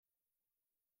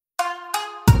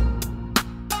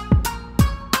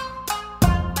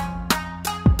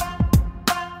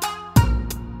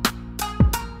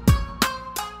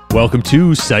Welcome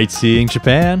to Sightseeing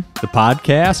Japan, the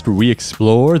podcast where we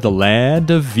explore the land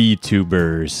of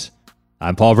VTubers.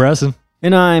 I'm Paul Bresson.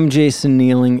 And I'm Jason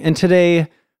Nealing, and today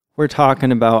we're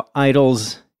talking about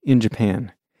idols in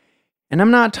Japan. And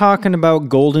I'm not talking about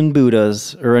golden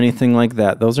Buddhas or anything like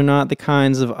that. Those are not the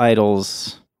kinds of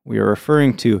idols we are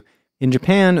referring to. In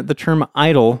Japan, the term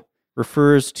idol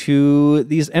refers to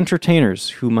these entertainers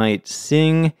who might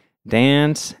sing,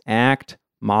 dance, act,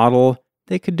 model.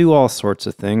 They could do all sorts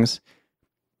of things.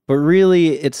 But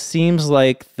really, it seems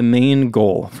like the main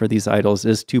goal for these idols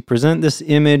is to present this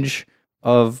image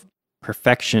of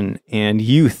perfection and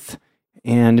youth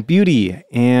and beauty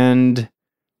and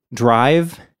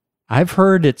drive. I've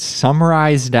heard it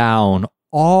summarized down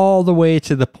all the way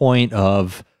to the point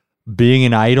of being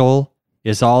an idol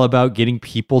is all about getting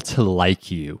people to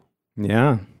like you.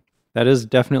 Yeah, that is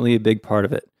definitely a big part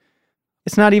of it.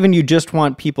 It's not even you just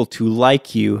want people to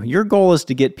like you. Your goal is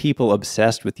to get people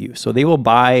obsessed with you, so they will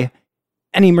buy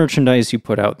any merchandise you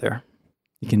put out there.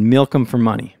 You can milk them for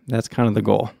money. That's kind of the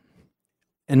goal.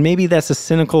 And maybe that's a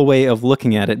cynical way of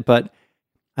looking at it, but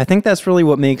I think that's really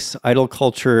what makes idol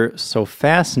culture so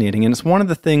fascinating, and it's one of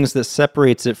the things that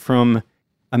separates it from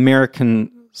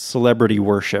American celebrity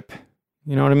worship.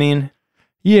 You know what I mean?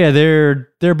 Yeah,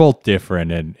 they're both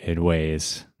different in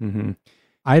ways. Mm-hmm.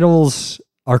 Idols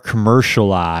are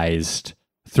commercialized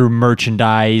through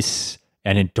merchandise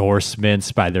and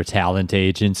endorsements by their talent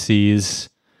agencies,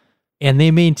 and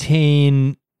they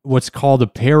maintain what's called a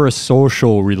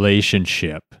parasocial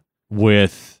relationship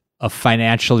with a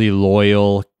financially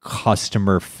loyal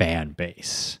customer fan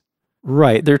base.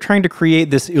 Right. They're trying to create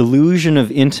this illusion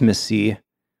of intimacy,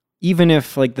 even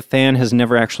if like the fan has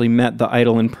never actually met the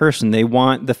idol in person. They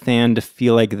want the fan to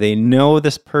feel like they know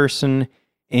this person,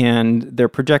 and they're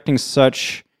projecting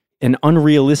such an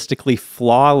unrealistically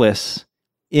flawless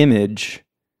image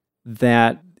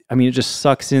that, I mean, it just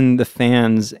sucks in the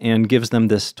fans and gives them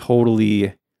this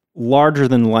totally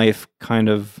larger-than-life kind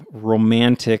of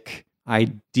romantic,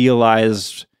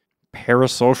 idealized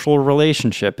parasocial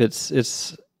relationship. It's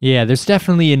Yeah, there's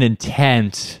definitely an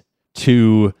intent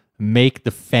to make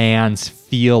the fans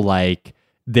feel like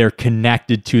they're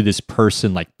connected to this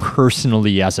person, like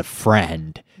personally as a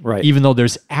friend. right. Even though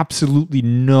there's absolutely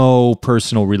no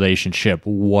personal relationship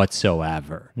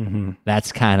whatsoever. Mm-hmm.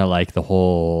 That's kind of like the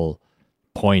whole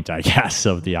point, I guess,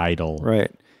 of the idol.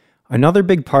 Right. Another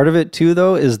big part of it, too,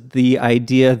 though, is the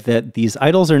idea that these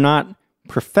idols are not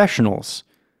professionals.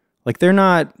 Like, they're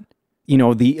not,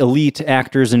 the elite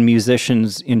actors and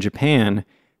musicians in Japan.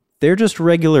 They're just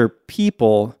regular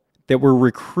people that were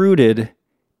recruited,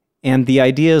 and the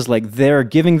idea is, like, they're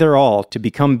giving their all to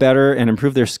become better and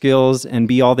improve their skills and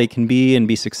be all they can be and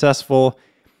be successful,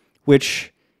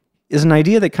 which is an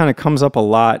idea that kind of comes up a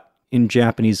lot in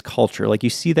Japanese culture. Like, you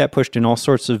see that pushed in all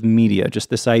sorts of media, just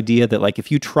this idea that, like,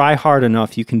 if you try hard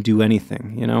enough, you can do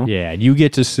anything, Yeah, and you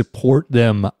get to support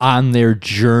them on their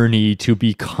journey to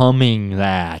becoming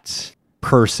that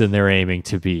person they're aiming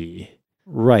to be.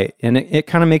 Right. And it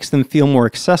kind of makes them feel more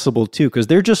accessible, too, because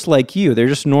they're just like you. They're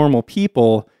just normal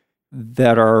people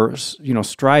that are,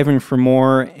 striving for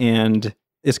more, and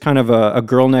it's kind of a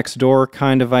girl next door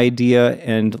kind of idea.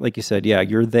 And like you said, yeah,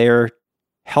 you're there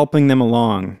helping them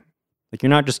along. Like, you're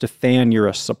not just a fan, you're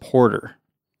a supporter.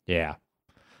 Yeah.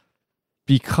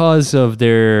 Because of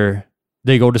they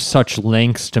go to such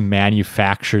lengths to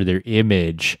manufacture their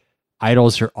image,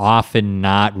 idols are often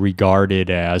not regarded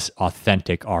as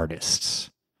authentic artists.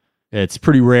 It's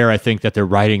pretty rare, I think, that they're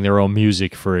writing their own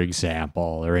music, for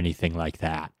example, or anything like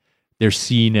that. They're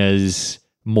seen as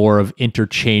more of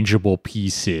interchangeable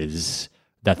pieces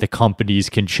that the companies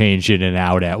can change in and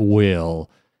out at will,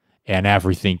 and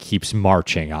everything keeps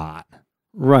marching on.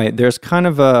 Right. There's kind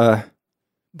of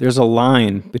there's a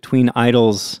line between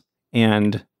idols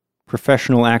and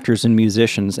professional actors and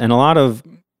musicians. And a lot of,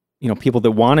 people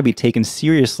that want to be taken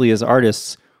seriously as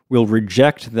artists will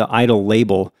reject the idol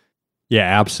label.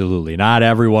 Yeah, absolutely. Not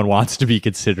everyone wants to be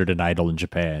considered an idol in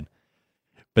Japan.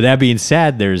 But that being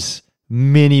said, there's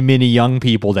many, many young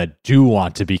people that do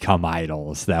want to become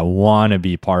idols, that want to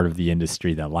be part of the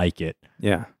industry, that like it.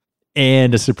 Yeah.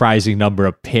 And a surprising number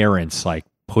of parents like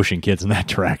pushing kids in that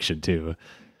direction too.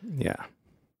 Yeah.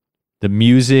 The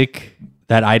music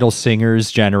that idol singers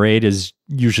generate is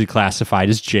usually classified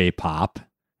as J-pop,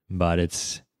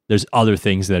 but there's other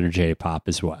things that are J-pop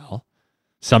as well.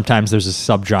 Sometimes there's a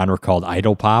subgenre called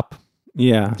idol pop.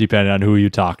 Yeah. Depending on who you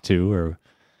talk to. Or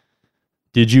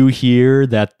did you hear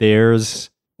that there's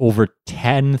over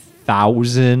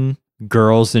 10,000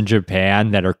 girls in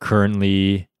Japan that are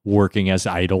currently working as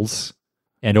idols,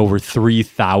 and over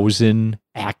 3,000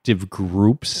 active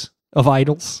groups of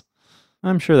idols?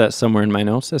 I'm sure that's somewhere in my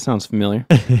notes. That sounds familiar.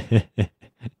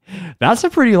 That's a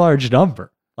pretty large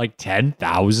number, like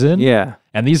 10,000. Yeah,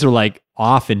 And these are like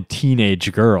often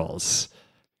teenage girls.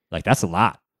 Like that's a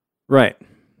lot. right.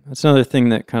 That's another thing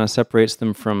that kind of separates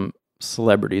them from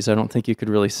celebrities. I don't think you could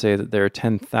really say that there are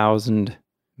 10,000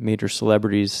 major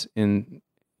celebrities in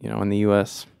the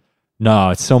U.S. No,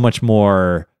 it's so much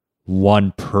more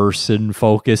one person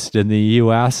focused in the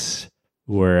US.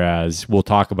 Whereas we'll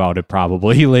talk about it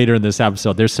probably later in this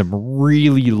episode. There's some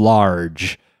really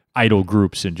large idol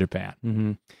groups in Japan.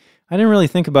 Mm-hmm. I didn't really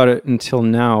think about it until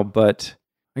now, but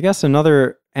I guess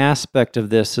another aspect of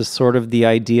this is sort of the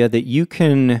idea that you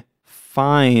can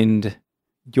find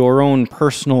your own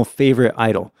personal favorite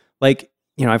idol. Like,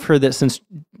 I've heard that since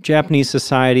Japanese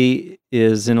society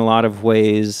is in a lot of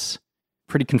ways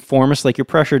pretty conformist, like you're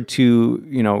pressured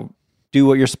to, do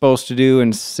what you're supposed to do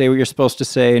and say what you're supposed to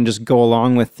say and just go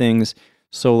along with things.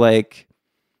 So like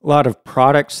a lot of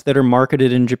products that are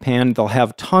marketed in Japan, they'll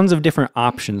have tons of different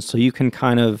options. So you can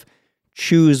kind of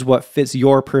choose what fits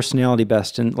your personality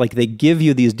best. And like they give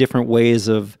you these different ways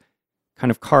of kind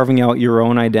of carving out your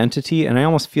own identity. And I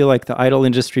almost feel like the idol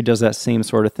industry does that same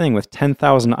sort of thing. With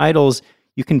 10,000 idols,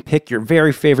 you can pick your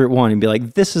very favorite one and be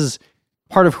like, this is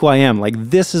part of who I am. Like,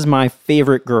 this is my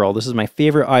favorite girl. This is my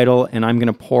favorite idol. And I'm going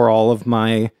to pour all of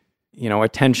my,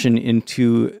 attention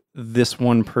into this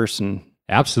one person.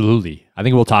 Absolutely. I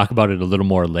think we'll talk about it a little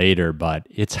more later, but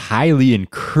it's highly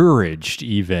encouraged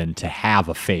even to have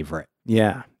a favorite.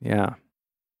 Yeah.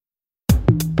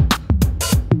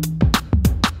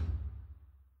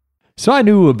 So I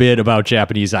knew a bit about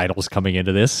Japanese idols coming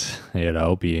into this,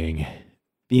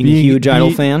 being a huge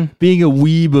idol fan. Being a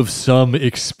weeb of some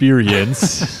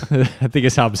experience. I think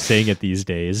is how I'm saying it these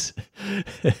days.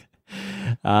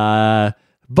 But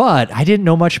I didn't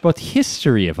know much about the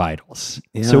history of idols.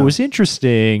 Yeah. So it was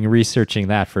interesting researching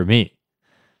that for me.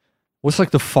 What's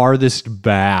like the farthest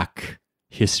back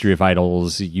history of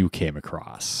idols you came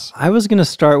across? I was going to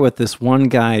start with this one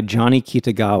guy, Johnny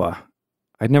Kitagawa.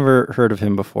 I'd never heard of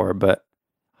him before, but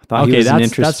I thought he was an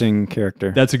interesting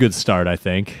character. That's a good start, I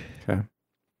think. Okay.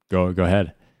 Go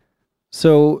ahead.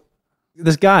 So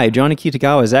this guy, Johnny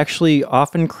Kitagawa, is actually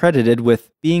often credited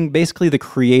with being basically the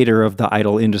creator of the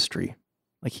idol industry.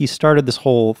 Like he started this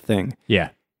whole thing. Yeah.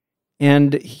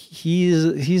 And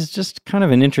he's just kind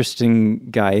of an interesting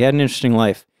guy. He had an interesting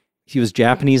life. He was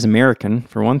Japanese American,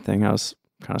 for one thing. I was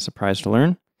kind of surprised to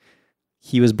learn.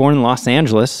 He was born in Los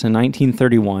Angeles in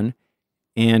 1931,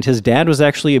 and his dad was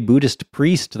actually a Buddhist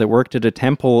priest that worked at a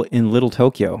temple in Little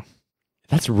Tokyo.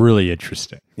 That's really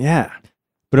interesting. Yeah.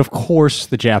 But of course,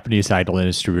 the Japanese idol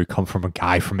industry would come from a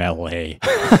guy from LA.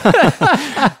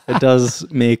 It does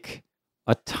make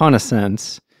a ton of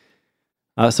sense.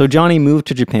 So Johnny moved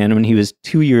to Japan when he was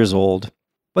 2 years old,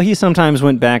 but he sometimes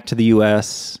went back to the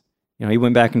U.S. He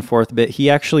went back and forth a bit. He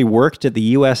actually worked at the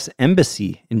U.S.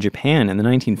 Embassy in Japan in the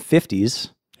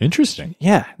 1950s. Interesting.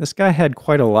 Yeah, this guy had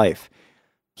quite a life.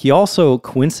 He also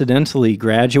coincidentally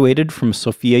graduated from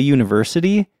Sophia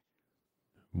University.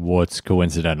 What's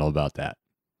coincidental about that?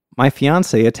 My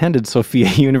fiance attended Sophia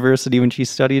University when she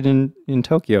studied in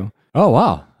Tokyo. Oh,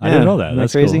 wow. I didn't know that.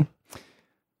 That's crazy. Cool.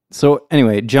 So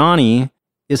anyway, Johnny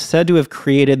is said to have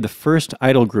created the first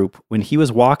idol group when he was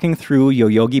walking through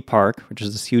Yoyogi Park, which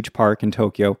is this huge park in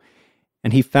Tokyo,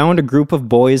 and he found a group of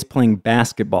boys playing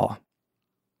basketball.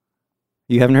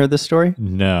 You haven't heard this story?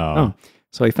 No. Oh.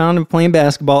 So he found them playing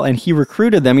basketball, and he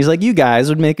recruited them. He's like, you guys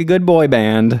would make a good boy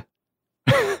band.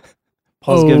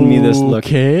 Paul's giving me this look.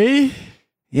 Okay.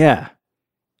 Yeah.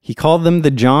 He called them the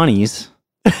Johnnies,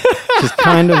 which is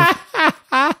kind of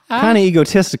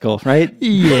egotistical, right?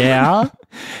 Yeah.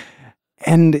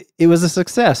 And it was a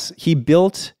success. He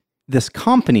built this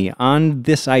company on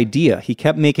this idea. He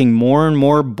kept making more and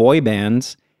more boy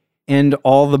bands, and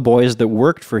all the boys that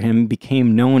worked for him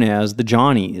became known as the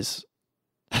Johnnies,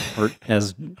 or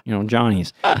as,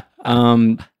 Johnnies.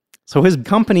 So his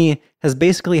company has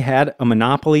basically had a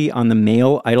monopoly on the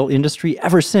male idol industry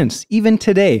ever since. Even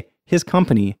today, his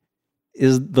company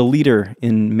is the leader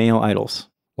in male idols.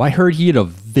 Well, I heard he had a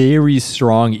very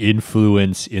strong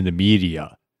influence in the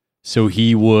media. So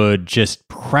he would just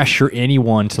pressure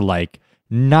anyone to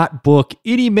not book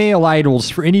any male idols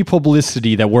for any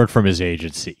publicity that weren't from his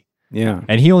agency. Yeah.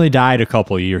 And he only died a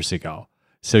couple of years ago.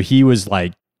 So he was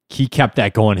he kept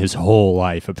that going his whole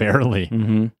life, apparently.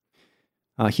 Mm-hmm.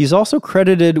 He's also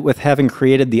credited with having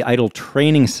created the idol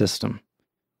training system,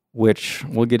 which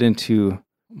we'll get into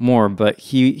more, but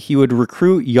he would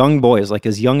recruit young boys,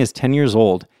 as young as 10 years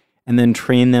old, and then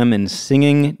train them in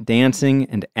singing, dancing,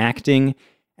 and acting.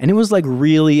 And it was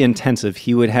really intensive.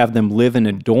 He would have them live in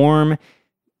a dorm.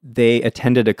 they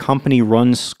attended a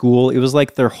company-run school. It was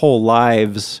like their whole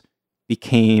lives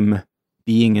became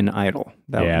being an idol.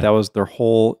 That was their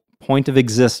whole point of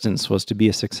existence, was to be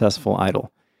a successful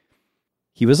idol.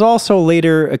 He was also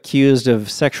later accused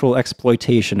of sexual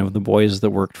exploitation of the boys that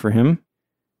worked for him.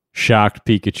 Shocked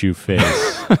Pikachu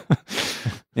face.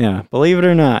 Yeah, believe it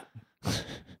or not.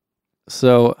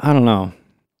 So, I don't know.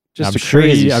 Just I'm a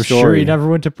crazy story. I'm sure he never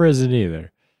went to prison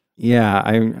either. Yeah,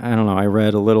 I don't know. I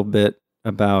read a little bit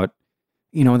about,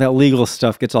 that legal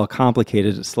stuff gets all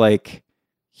complicated. It's like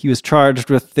he was charged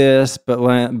with this,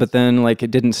 but then like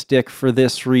it didn't stick for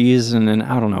this reason, and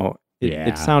I don't know.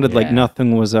 It sounded like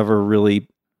nothing was ever really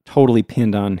totally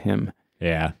pinned on him.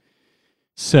 Yeah.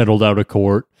 Settled out of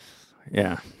court.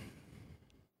 Yeah.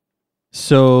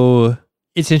 So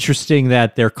it's interesting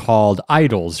that they're called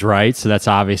idols, right? So that's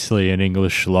obviously an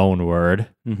English loan word.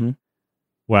 Mm-hmm.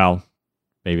 Well,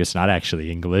 maybe it's not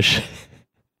actually English.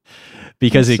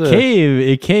 Because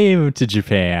it came to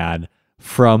Japan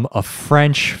from a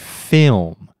French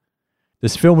film.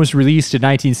 This film was released in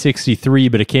 1963,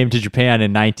 but it came to Japan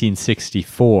in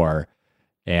 1964,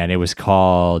 and it was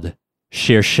called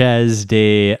Cherchez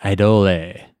des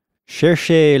Idoles.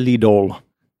 Cherchez l'idole.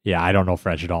 Yeah, I don't know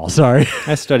French at all. Sorry.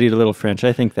 I studied a little French.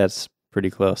 I think that's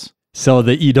pretty close. So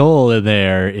the idole in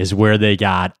there is where they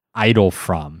got idol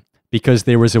from, because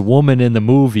there was a woman in the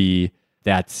movie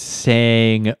that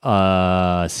sang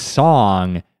a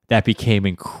song that became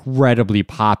incredibly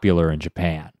popular in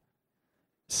Japan.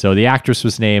 So the actress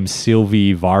was named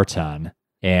Sylvie Vartan,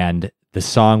 and the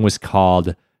song was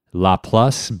called La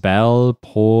plus belle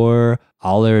pour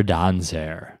aller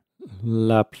danser.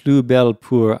 La plus belle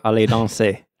pour aller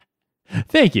danser.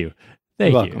 Thank you.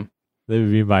 Thank You're you. welcome. That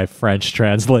would be my French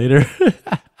translator.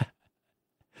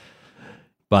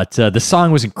 But the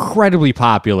song was incredibly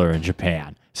popular in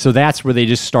Japan. So that's where they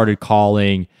just started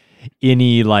calling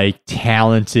any like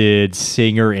talented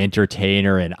singer,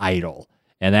 entertainer an idol.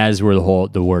 And that is where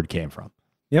the word came from.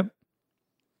 Yep.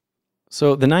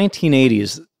 So the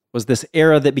 1980s was this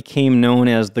era that became known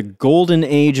as the golden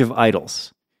age of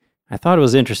idols. I thought it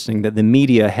was interesting that the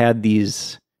media had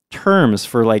these terms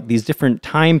for like these different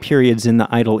time periods in the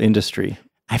idol industry.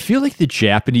 I feel like the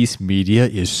Japanese media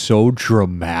is so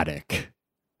dramatic.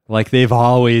 Like they've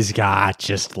always got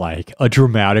just like a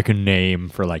dramatic name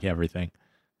for like everything.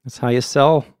 That's how you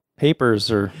sell papers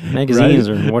or magazines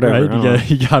or whatever. Right?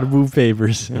 You got to move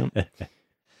papers. Yeah.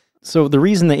 So the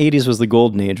reason the 80s was the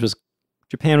golden age was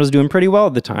Japan was doing pretty well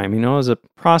at the time. It was a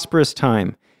prosperous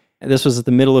time. This was at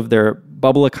the middle of their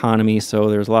bubble economy, so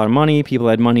there was a lot of money. People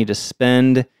had money to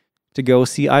spend to go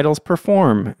see idols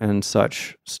perform and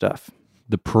such stuff.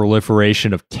 The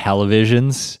proliferation of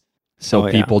televisions, so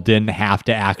people didn't have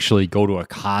to actually go to a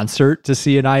concert to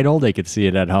see an idol. They could see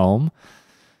it at home.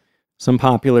 Some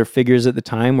popular figures at the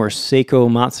time were Seiko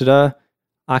Matsuda,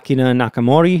 Akina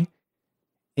Nakamori,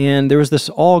 and there was this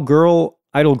all-girl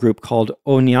idol group called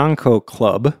Onyanko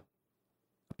Club.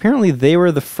 Apparently, they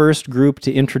were the first group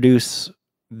to introduce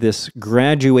this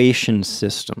graduation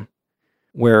system,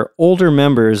 where older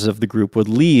members of the group would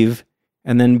leave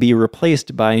and then be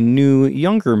replaced by new,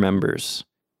 younger members.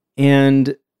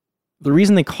 And the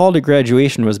reason they called it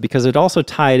graduation was because it also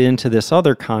tied into this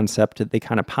other concept that they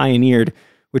kind of pioneered,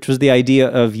 which was the idea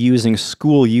of using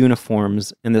school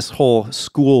uniforms and this whole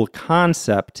school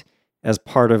concept as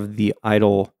part of the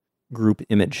idol group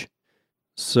image.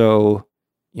 So,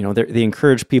 they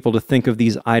encourage people to think of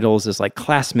these idols as like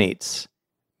classmates.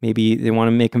 Maybe they want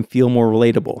to make them feel more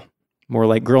relatable, more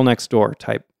like Girl Next Door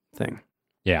type thing.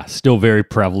 Yeah, still very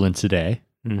prevalent today.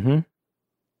 Mm-hmm.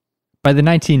 By the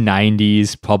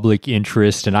 1990s, public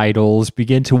interest in idols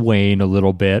began to wane a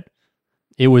little bit.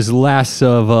 It was less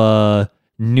of a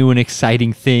new and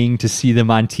exciting thing to see them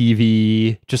on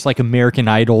TV, just like American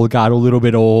Idol got a little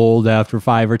bit old after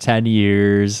 5 or 10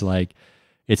 years. Like,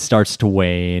 it starts to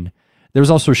wane. There was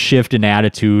also a shift in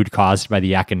attitude caused by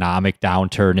the economic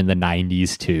downturn in the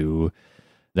 90s, too,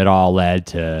 that all led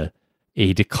to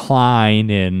a decline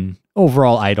in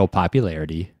overall idol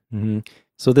popularity. Mm-hmm.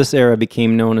 So this era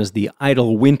became known as the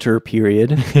idol winter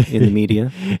period in the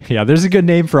media. Yeah, there's a good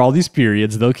name for all these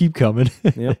periods. They'll keep coming.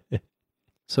 Yep.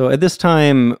 So at this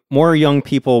time, more young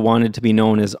people wanted to be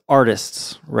known as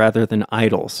artists rather than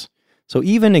idols. So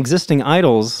even existing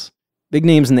idols, big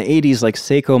names in the 80s like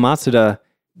Seiko Matsuda,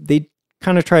 they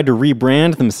kind of tried to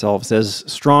rebrand themselves as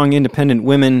strong, independent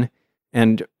women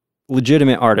and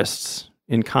legitimate artists,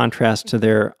 in contrast to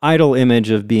their idol image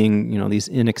of being, these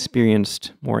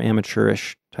inexperienced, more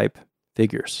amateurish type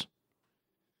figures.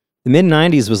 The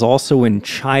mid-90s was also when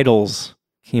Chidels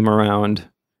came around.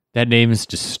 That name is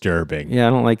disturbing. Yeah, I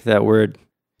don't like that word.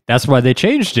 That's why they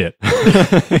changed it.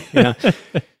 Yeah.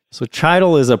 So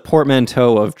chidal is a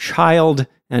portmanteau of child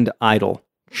and idol.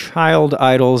 Child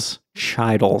idols,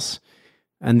 chidals.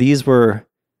 And these were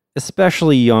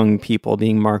especially young people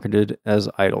being marketed as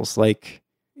idols, like,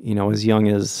 as young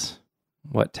as,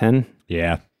 10?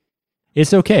 Yeah.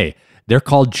 It's okay. They're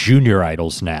called junior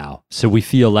idols now, so we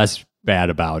feel less bad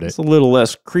about it. It's a little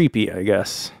less creepy, I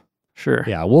guess. Sure.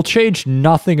 Yeah, we'll change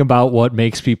nothing about what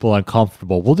makes people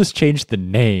uncomfortable. We'll just change the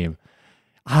name.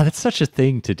 That's such a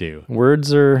thing to do.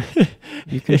 Words are,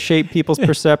 you can shape people's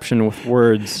perception with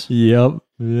words. Yep.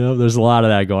 There's a lot of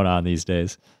that going on these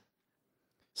days.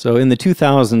 So in the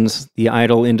 2000s, the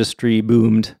idol industry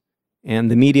boomed, and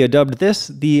the media dubbed this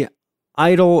the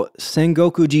Idol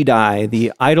Sengoku Jidai,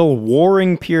 the idol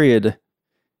warring period.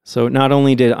 So not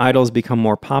only did idols become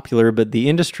more popular, but the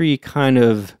industry kind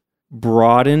of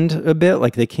broadened a bit,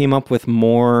 like they came up with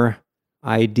more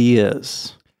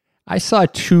ideas. I saw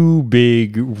two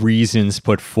big reasons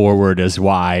put forward as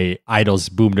why idols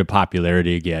boomed in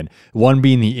popularity again. One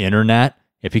being the internet.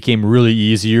 It became really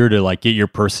easier to get your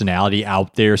personality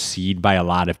out there, seen by a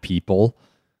lot of people.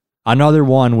 Another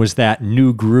one was that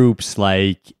new groups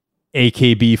like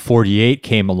AKB48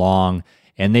 came along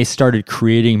and they started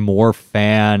creating more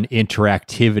fan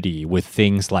interactivity with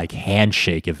things like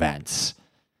handshake events.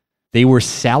 They were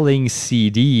selling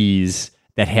CDs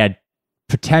that had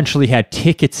potentially had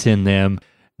tickets in them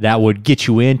that would get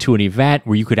you into an event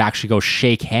where you could actually go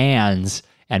shake hands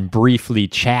and briefly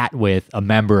chat with a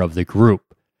member of the group.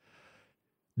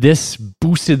 This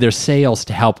boosted their sales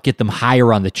to help get them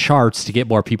higher on the charts to get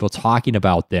more people talking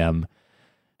about them.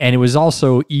 And it was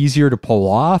also easier to pull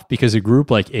off because a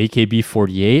group like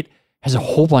AKB48 has a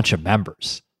whole bunch of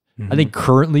members. I think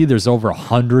currently there's over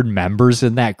 100 members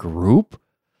in that group.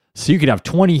 So you could have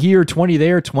 20 here, 20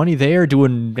 there, 20 there,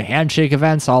 doing handshake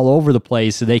events all over the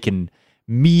place so they can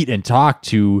meet and talk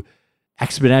to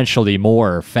exponentially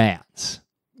more fans.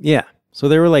 Yeah. So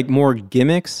there were more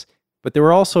gimmicks, but there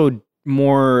were also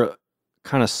more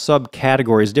kind of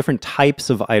subcategories, different types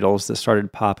of idols that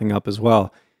started popping up as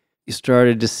well. You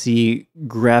started to see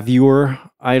gravure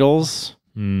idols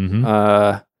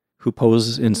who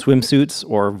pose in swimsuits,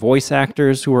 or voice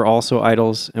actors who are also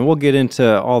idols. And we'll get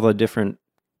into all the different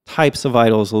types of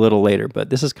idols a little later,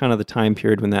 but this is kind of the time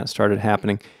period when that started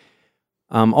happening.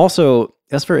 Also,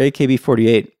 as for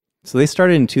AKB48, so they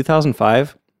started in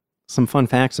 2005. Some fun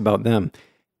facts about them.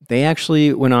 They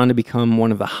actually went on to become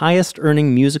one of the highest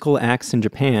earning musical acts in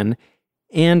Japan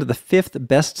and the 5th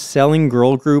best-selling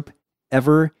girl group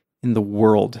ever in the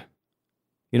world.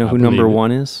 You know who number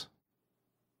one is?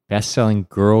 Best-selling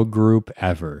girl group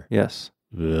ever. Yes.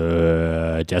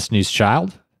 Destiny's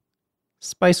Child?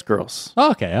 Spice Girls.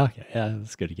 Oh, okay. Yeah,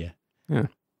 that's good again. Yeah.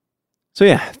 So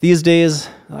yeah, these days,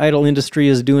 the idol industry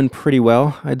is doing pretty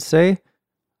well, I'd say.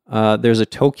 There's a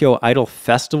Tokyo Idol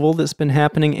Festival that's been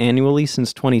happening annually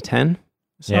since 2010.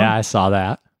 So, yeah, I saw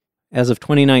that. As of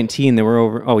 2019, there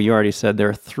were you already said there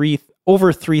are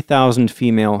over 3,000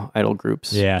 female idol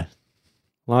groups. Yeah.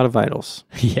 A lot of idols.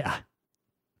 Yeah.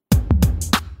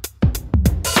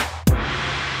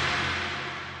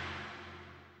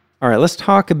 All right, let's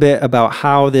talk a bit about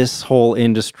how this whole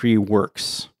industry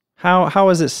works. How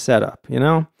is it set up,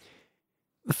 The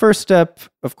first step,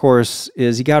 of course,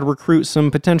 is you got to recruit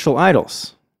some potential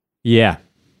idols. Yeah.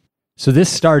 So this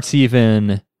starts you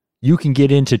can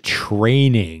get into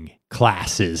training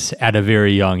classes at a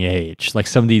very young age. Like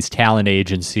some of these talent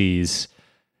agencies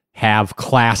have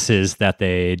classes that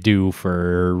they do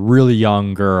for really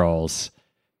young girls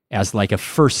as a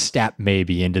first step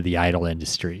maybe into the idol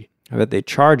industry. I bet they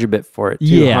charge a bit for it too,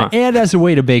 Yeah, huh? and as a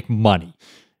way to make money.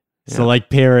 Yeah. So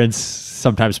parents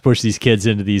sometimes push these kids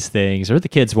into these things, or the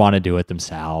kids want to do it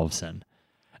themselves. And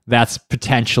that's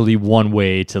potentially one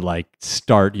way to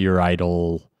start your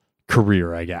idol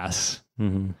career, I guess.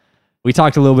 Mm-hmm. We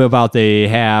talked a little bit about they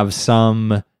have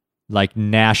some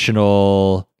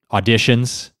national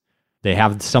auditions. They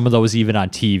have some of those even on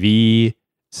TV.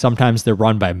 Sometimes they're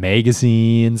run by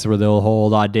magazines where they'll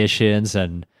hold auditions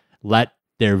and let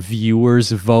their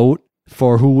viewers vote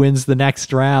for who wins the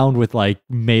next round with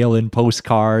mail-in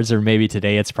postcards, or maybe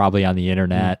today it's probably on the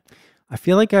internet. I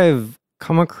feel like I've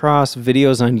come across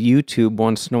videos on YouTube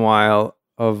once in a while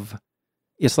of,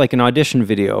 it's like an audition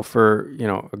video for,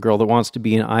 a girl that wants to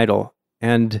be an idol.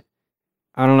 And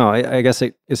I don't know, I guess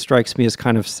it strikes me as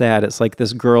kind of sad. It's like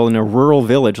this girl in a rural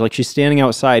village, she's standing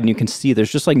outside and you can see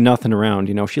there's just nothing around,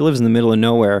 She lives in the middle of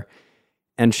nowhere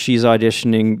and she's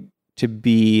auditioning to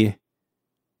be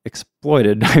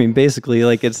exploited. I mean, basically,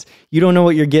 you don't know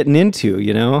what you're getting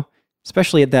into,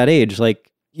 especially at that age.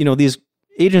 These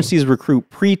agencies recruit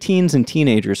preteens and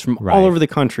teenagers from Right. all over the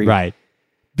country. Right.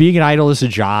 Being an idol is a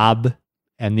job,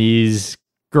 and these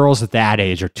girls at that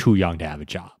age are too young to have a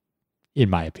job, in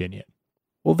my opinion.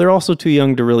 Well, they're also too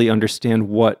young to really understand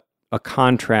what a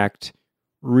contract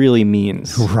really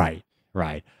means. Right.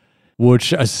 Right.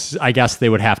 Which I guess they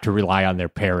would have to rely on their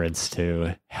parents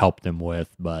to help them with,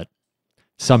 but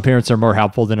some parents are more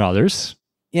helpful than others.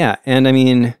 Yeah, and I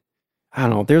mean, I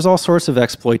don't know, there's all sorts of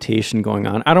exploitation going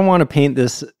on. I don't want to paint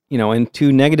this, in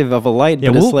too negative of a light, Yeah,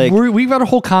 but it's like, we've got a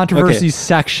whole controversy Okay.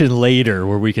 section later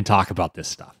where we can talk about this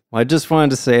stuff. I just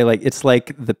wanted to say, like, it's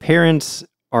like the parents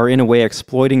are in a way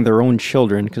exploiting their own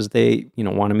children because they,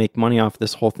 want to make money off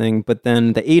this whole thing, but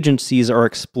then the agencies are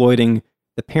exploiting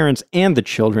the parents and the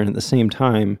children at the same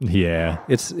time. Yeah.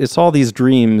 It's all these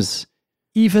dreams.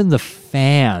 Even the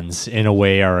fans, in a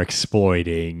way, are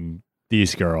exploiting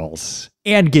these girls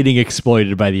and getting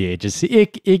exploited by the agency.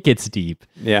 It gets deep.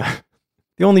 Yeah.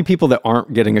 The only people that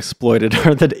aren't getting exploited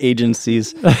are the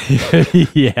agencies.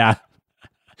 Yeah.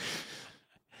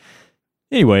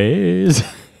 Anyways,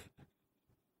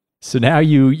 so now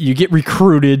you get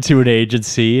recruited to an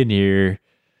agency and you're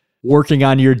working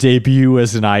on your debut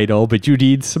as an idol, but you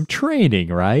need some training,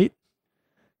 right?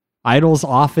 Idols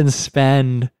often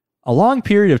spend a long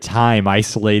period of time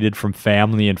isolated from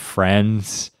family and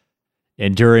friends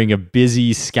and during a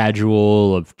busy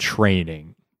schedule of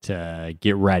training to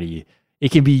get ready.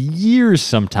 It can be years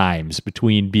sometimes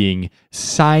between being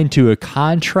signed to a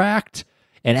contract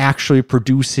and actually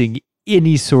producing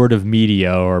any sort of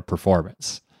media or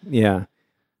performance. Yeah.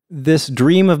 This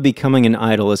dream of becoming an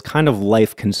idol is kind of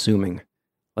life consuming.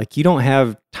 Like, you don't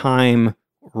have time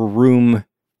or room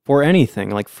for anything,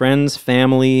 like friends,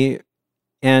 family.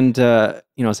 And,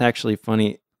 it's actually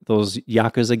funny, those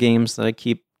Yakuza games that I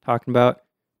keep talking about,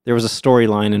 there was a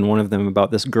storyline in one of them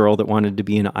about this girl that wanted to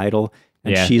be an idol.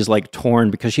 And Yeah. she's like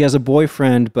torn because she has a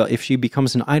boyfriend, but if she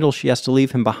becomes an idol, she has to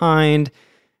leave him behind.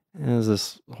 And there's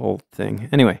this whole thing.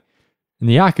 Anyway. And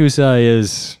the Yakuza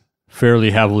is fairly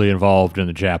heavily involved in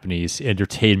the Japanese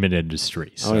entertainment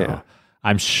industry. So yeah.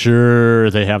 I'm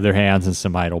sure they have their hands in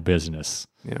some idol business.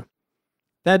 Yeah.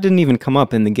 That didn't even come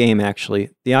up in the game, actually.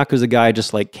 The Yakuza guy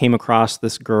just like came across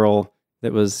this girl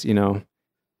that was,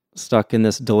 stuck in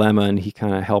this dilemma, and he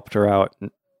kind of helped her out. And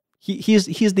he's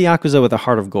the Yakuza with a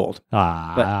heart of gold.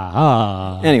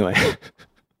 Anyway.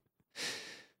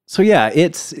 So yeah,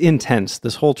 it's intense,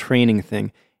 this whole training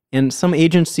thing. And some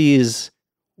agencies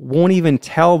won't even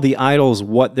tell the idols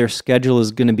what their schedule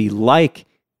is going to be like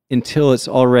until it's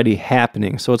already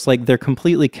happening. So it's like they're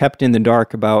completely kept in the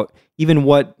dark about even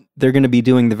what they're going to be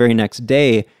doing the very next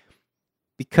day,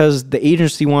 because the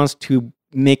agency wants to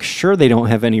make sure they don't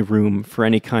have any room for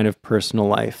any kind of personal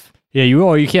life. Yeah,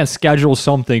 you can't schedule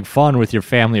something fun with your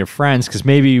family or friends because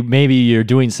maybe you're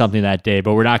doing something that day,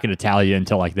 but we're not going to tell you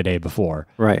until like the day before.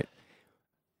 Right.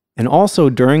 And also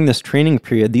during this training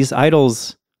period, these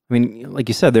idols, I mean, like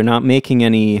you said, they're not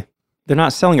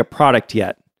selling a product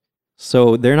yet.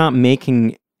 So they're not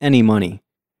making any money.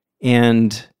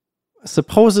 And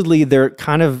supposedly they're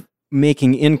kind of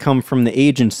making income from the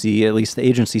agency, at least the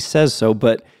agency says so,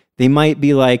 but they might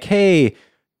be like, hey,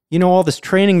 all this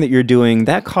training that you're doing,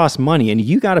 that costs money and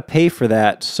you got to pay for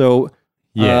that. So,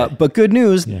 Yeah. but good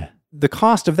news, Yeah. the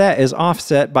cost of that is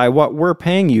offset by what we're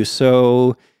paying you.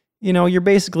 So, you're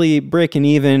basically breaking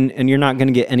even and you're not going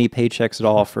to get any paychecks at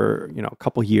all for, a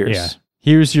couple years. Yeah.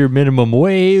 Here's your minimum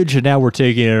wage, and now we're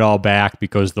taking it all back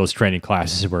because those training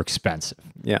classes were expensive.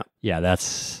 Yeah. Yeah,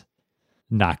 that's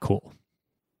not cool.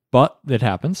 But it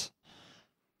happens.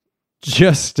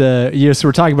 Just, so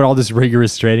we're talking about all this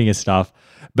rigorous training and stuff.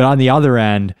 But on the other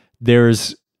end,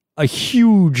 there's a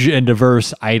huge and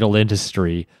diverse idol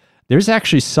industry. There's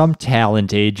actually some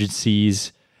talent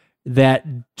agencies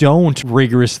that don't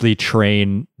rigorously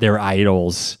train their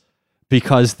idols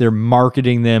because they're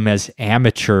marketing them as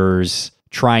amateurs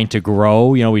trying to grow.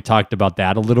 We talked about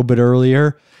that a little bit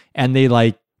earlier. And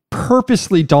they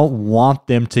purposely don't want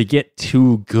them to get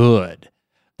too good.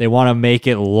 They want to make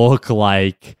it look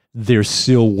like they're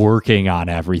still working on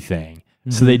everything.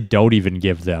 Mm-hmm. So they don't even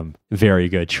give them very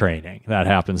good training. That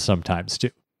happens sometimes too.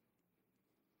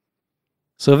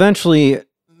 So eventually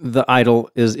the idol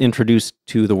is introduced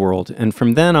to the world. And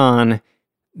from then on,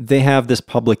 they have this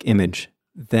public image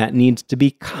that needs to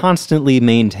be constantly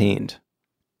maintained.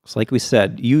 It's like we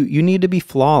said, you need to be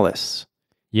flawless.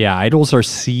 Yeah, idols are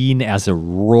seen as a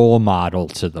role model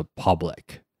to the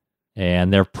public.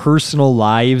 And their personal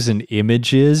lives and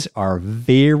images are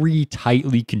very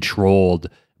tightly controlled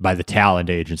by the talent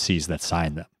agencies that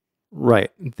sign them.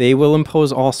 Right. They will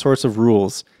impose all sorts of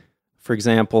rules. For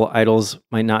example, idols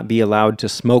might not be allowed to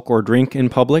smoke or drink in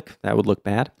public. That would look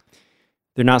bad.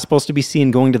 They're not supposed to be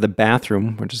seen going to the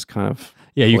bathroom, which is kind of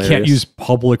Yeah, you hilarious. can't use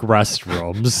public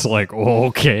restrooms. Like,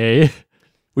 okay.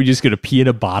 We just gonna pee in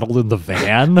a bottle in the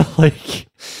van? Like,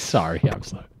 sorry, I'm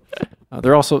sorry.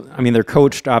 They're also, they're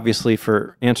coached, obviously,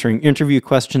 for answering interview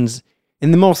questions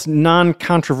in the most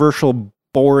non-controversial,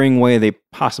 boring way they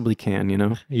possibly can, you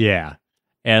know? Yeah.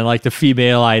 And like the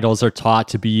female idols are taught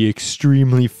to be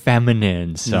extremely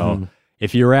feminine. So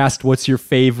if you're asked what's your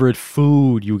favorite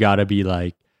food, you gotta be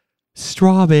like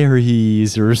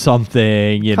strawberries or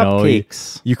something, you know.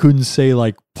 Cupcakes. You couldn't say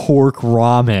like pork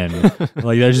ramen.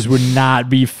 Like that just would not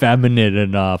be feminine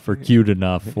enough or cute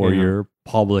enough for your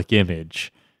public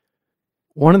image.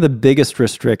 One of the biggest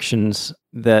restrictions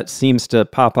that seems to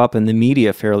pop up in the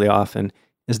media fairly often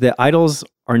is that idols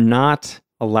are not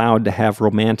allowed to have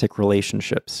romantic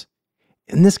relationships.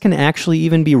 And this can actually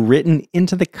even be written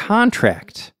into the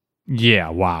contract. Yeah,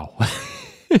 wow.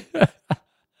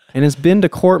 And it's been to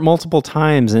court multiple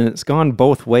times, and it's gone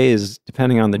both ways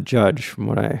depending on the judge, from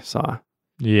what I saw.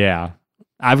 Yeah.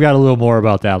 I've got a little more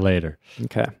about that later.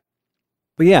 Okay.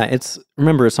 But yeah,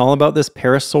 remember, it's all about this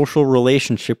parasocial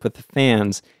relationship with the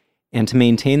fans. And to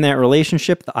maintain that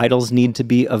relationship, the idols need to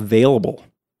be available.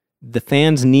 The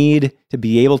fans need to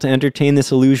be able to entertain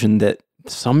this illusion that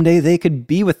someday they could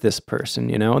be with this person,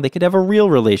 you know? They could have a real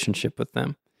relationship with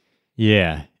them.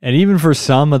 Yeah. And even for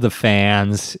some of the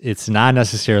fans, it's not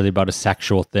necessarily about a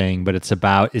sexual thing, but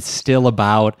it's still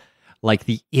about like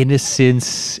the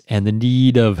innocence and the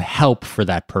need of help for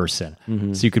that person.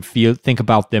 Mm-hmm. So you could think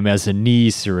about them as a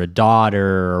niece or a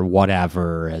daughter or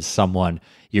whatever, as someone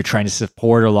you're trying to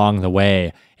support along the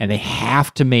way. And they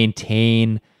have to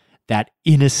maintain that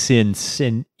innocence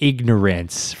and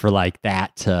ignorance for like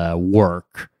that to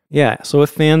work. Yeah, so if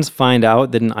fans find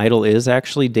out that an idol is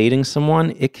actually dating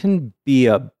someone, it can be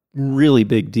a really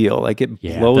big deal. Like it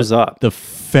blows up. The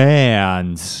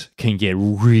fans can get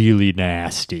really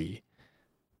nasty.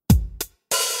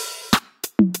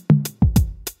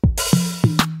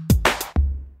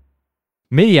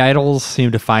 Many idols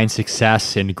seem to find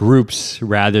success in groups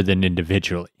rather than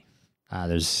individually.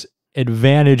 There's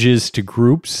advantages to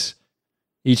groups.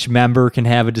 Each member can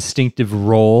have a distinctive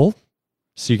role.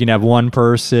 So you can have one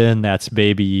person that's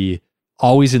maybe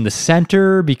always in the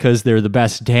center because they're the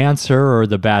best dancer or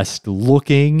the best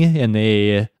looking and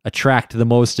they attract the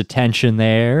most attention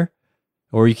there.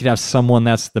 Or you could have someone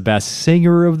that's the best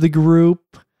singer of the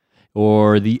group,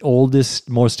 or the oldest,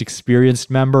 most experienced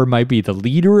member might be the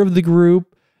leader of the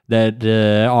group that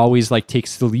always like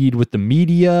takes the lead with the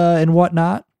media and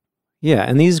whatnot. Yeah,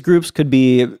 and these groups could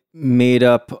be made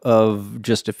up of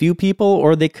just a few people,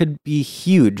 or they could be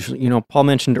huge. You know, Paul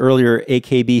mentioned earlier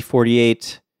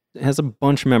AKB48 has a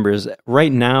bunch of members.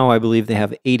 Right now, I believe they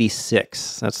have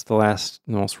 86. That's the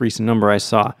most recent number I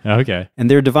saw. Okay. And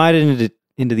they're divided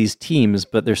into these teams,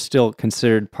 but they're still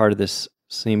considered part of this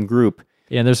same group.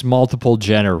 And there's multiple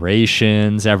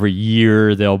generations. Every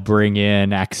year they'll bring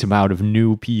in X amount of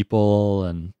new people.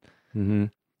 And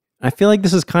I feel like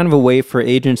this is kind of a way for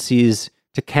agencies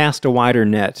to cast a wider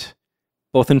net,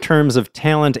 both in terms of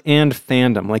talent and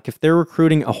fandom. Like if they're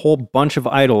recruiting a whole bunch of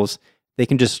idols, they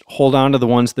can just hold on to the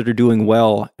ones that are doing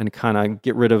well and kind of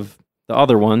get rid of the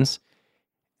other ones.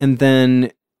 And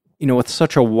then, you know, with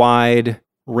such a wide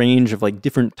range of like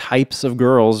different types of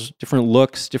girls, different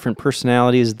looks, different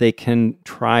personalities, they can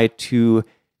try to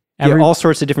get all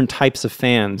sorts of different types of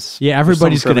fans. Yeah,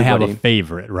 everybody's going to have a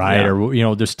favorite, right? Yeah. Or, you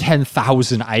know, there's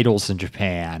 10,000 idols in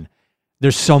Japan.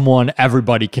 There's someone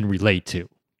everybody can relate to,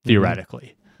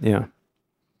 theoretically. Yeah.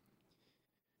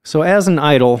 So as an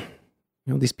idol,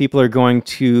 you know, these people are going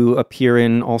to appear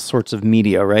in all sorts of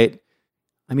media, right?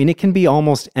 I mean, it can be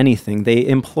almost anything. They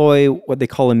employ what they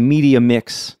call a media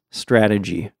mix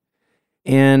strategy.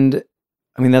 And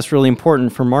I mean, that's really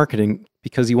important for marketing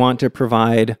because you want to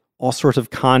provide all sorts of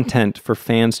content for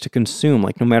fans to consume.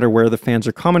 Like no matter where the fans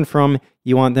are coming from,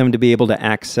 you want them to be able to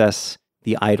access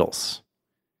the idols,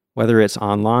 whether it's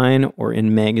online or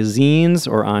in magazines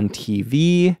or on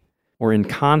TV or in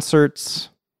concerts.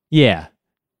 Yeah.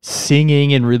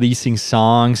 Singing and releasing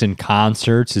songs and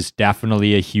concerts is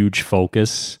definitely a huge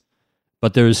focus,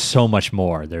 but there's so much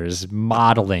more. There's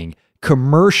modeling.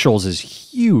 Commercials is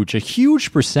huge. A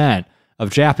huge percent of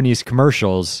Japanese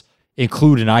commercials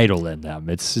include an idol in them.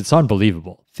 It's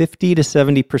unbelievable. 50 to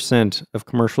 70% of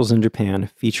commercials in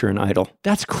Japan feature an idol.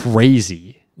 That's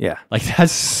crazy. Yeah. Like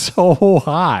that's so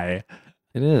high.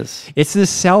 It is. It's this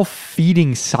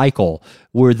self-feeding cycle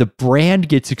where the brand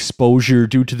gets exposure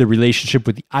due to the relationship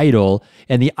with the idol,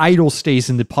 and the idol stays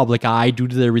in the public eye due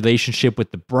to their relationship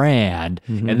with the brand,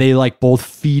 and they like both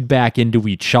feed back into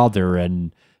each other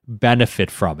and benefit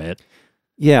from it.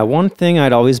 Yeah, one thing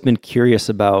I'd always been curious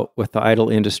about with the idol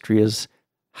industry is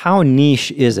how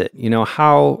niche is it? You know,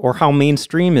 how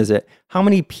mainstream is it? How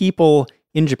many people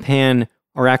in Japan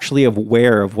are actually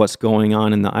aware of what's going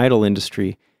on in the idol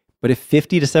industry? But if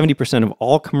 50 to 70% of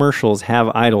all commercials have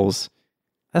idols,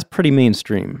 that's pretty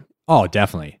mainstream. Oh,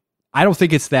 definitely. I don't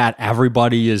think it's that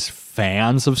everybody is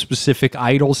fans of specific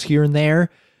idols here and there,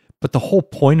 but the whole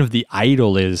point of the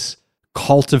idol is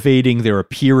cultivating their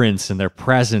appearance and their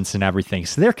presence and everything.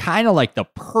 So they're kind of like the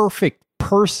perfect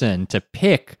person to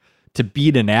pick to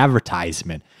beat an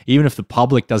advertisement. Even if the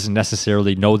public doesn't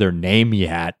necessarily know their name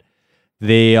yet,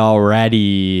 they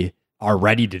already are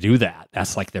ready to do that.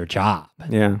 That's like their job.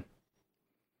 Yeah.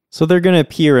 So they're going to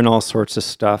appear in all sorts of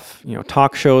stuff, you know,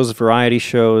 talk shows, variety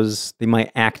shows. They might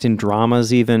act in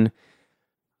dramas even.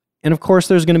 And of course,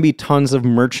 there's going to be tons of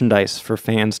merchandise for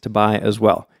fans to buy as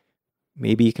well.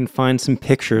 Maybe you can find some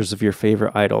pictures of your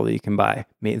favorite idol that you can buy.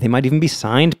 They might even be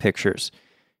signed pictures.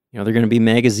 You know, they're going to be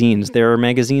magazines. There are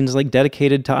magazines like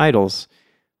dedicated to idols.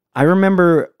 I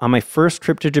remember on my first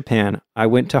trip to Japan, I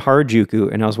went to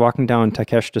Harajuku and I was walking down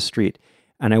Takeshita Street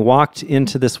and I walked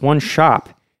into this one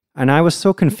shop. And I was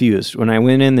so confused when I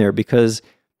went in there because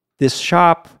this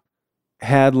shop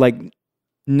had like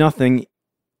nothing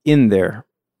in there.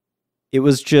 It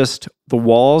was just the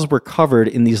walls were covered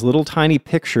in these little tiny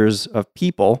pictures of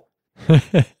people.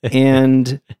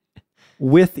 And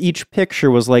with each picture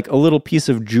was like a little piece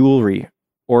of jewelry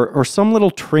or some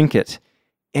little trinket.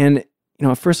 And, you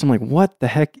know, at first I'm like, what the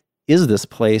heck is this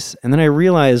place? And then I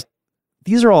realized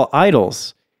these are all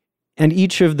idols. And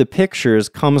each of the pictures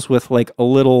comes with like a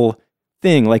little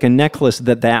thing, like a necklace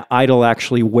that idol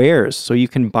actually wears. So you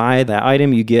can buy that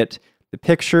item, you get the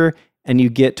picture, and you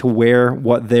get to wear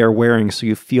what they're wearing. So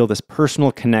you feel this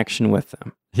personal connection with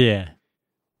them. Yeah.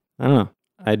 I don't know.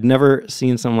 I'd never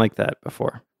seen something like that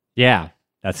before. Yeah.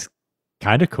 That's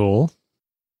kind of cool.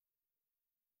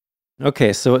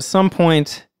 Okay, so at some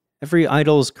point, every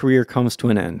idol's career comes to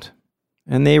an end,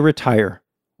 and they retire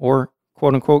or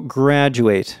quote unquote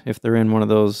graduate if they're in one of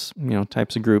those, you know,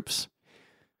 types of groups.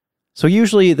 So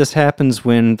usually this happens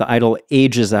when the idol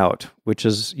ages out, which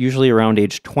is usually around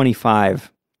age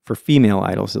 25 for female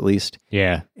idols at least.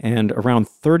 Yeah. And around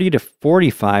 30 to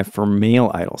 45 for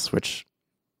male idols, which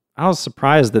I was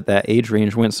surprised that age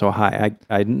range went so high.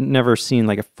 I'd never seen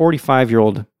like a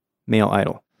 45-year-old male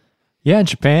idol. Yeah, in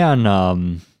Japan,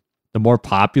 the more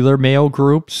popular male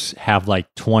groups have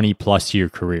like 20 plus year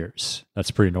careers.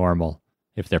 That's pretty normal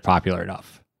if they're popular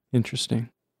enough. Interesting.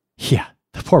 Yeah.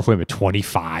 The poor women,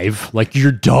 25. Like,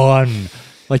 you're done.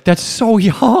 Like, that's so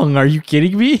young. Are you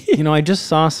kidding me? You know, I just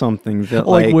saw something that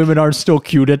like women aren't still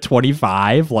cute at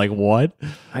 25. Like, what?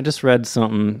 I just read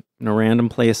something in a random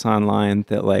place online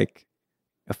that like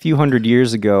a few hundred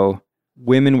years ago,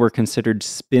 women were considered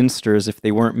spinsters if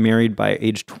they weren't married by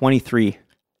age 23.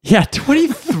 Yeah,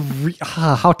 23.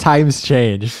 How times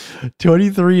change.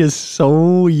 23 is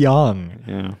so young.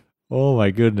 Yeah. Oh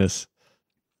my goodness.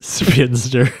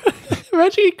 Spinster.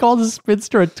 Imagine he called a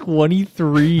spinster at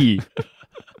 23.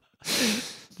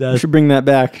 We should bring that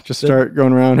back. Just start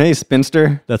going around. Hey,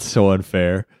 spinster. That's so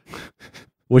unfair.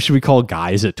 What should we call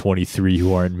guys at 23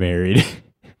 who aren't married?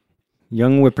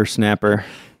 Young whippersnapper.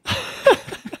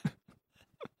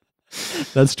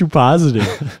 That's too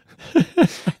positive.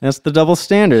 That's the double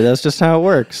standard. That's just how it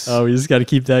works. Oh, we just got to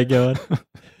keep that going.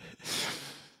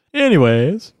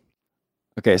 Anyways.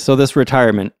 Okay, so this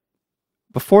retirement.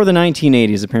 Before the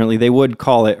 1980s, apparently, they would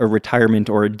call it a retirement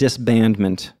or a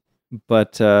disbandment.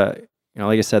 But, you know,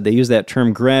 like I said, they use that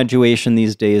term graduation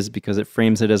these days because it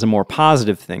frames it as a more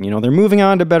positive thing. You know, they're moving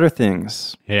on to better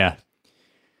things. Yeah.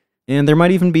 And there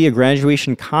might even be a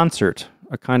graduation concert,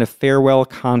 a kind of farewell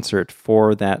concert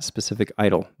for that specific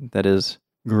idol that is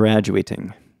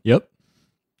graduating. Yep.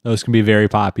 Those can be very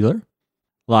popular.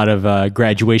 A lot of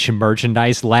graduation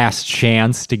merchandise, last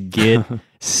chance to get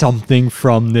something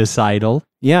from this idol.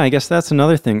 Yeah, I guess that's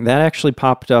another thing. That actually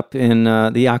popped up in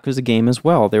the Yakuza game as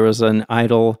well. There was an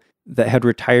idol that had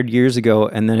retired years ago,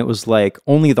 and then it was like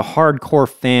only the hardcore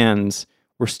fans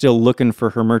were still looking for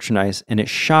her merchandise, and it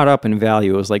shot up in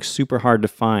value. It was like super hard to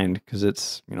find because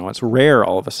it's, you know, it's rare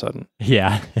all of a sudden.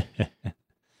 Yeah.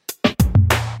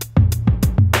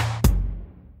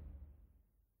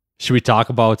 Should we talk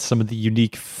about some of the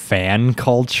unique fan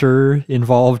culture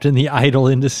involved in the idol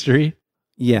industry?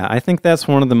 Yeah, I think that's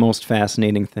one of the most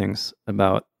fascinating things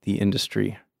about the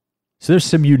industry. So there's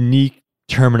some unique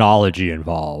terminology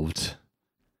involved.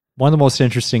 One of the most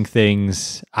interesting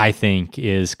things, I think,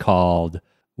 is called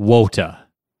wota.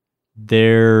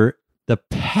 They're the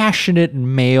passionate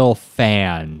male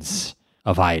fans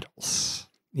of idols.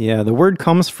 Yeah, the word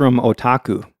comes from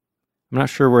otaku. I'm not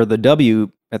sure where the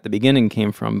W at the beginning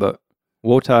came from, but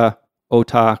wota,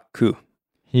 otaku.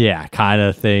 Yeah, kind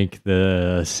of think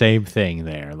the same thing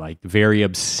there, like very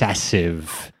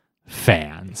obsessive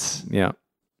fans. Yeah.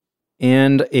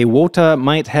 And a wota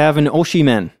might have an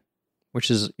oshimen,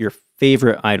 which is your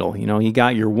favorite idol. You know, you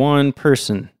got your one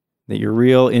person that you're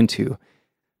real into.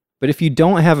 But if you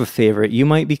don't have a favorite, you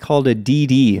might be called a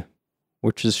DD,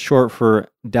 which is short for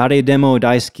Dare Demo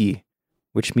Daisuki,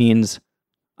 which means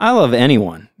I love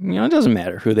anyone. You know, it doesn't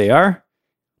matter who they are.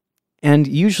 And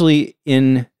usually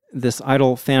in this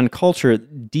idol fan culture,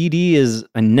 DD is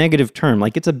a negative term.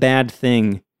 Like, it's a bad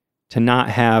thing to not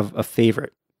have a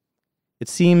favorite. It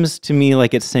seems to me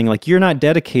like it's saying, like, you're not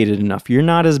dedicated enough. You're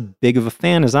not as big of a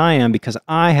fan as I am because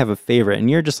I have a favorite. And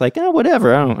you're just like,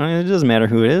 whatever. It doesn't matter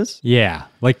who it is. Yeah,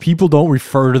 like people don't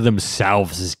refer to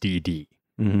themselves as DD.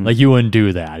 Mm-hmm. Like, you wouldn't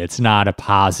do that. It's not a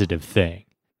positive thing.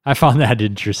 I found that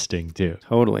interesting too.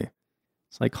 Totally.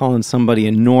 It's like calling somebody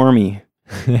a normie.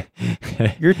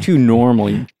 You're too normal.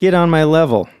 You get on my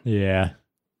level. Yeah.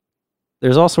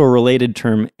 There's also a related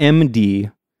term,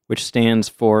 MD, which stands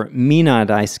for Mina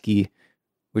Daisuki,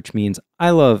 which means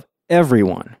I love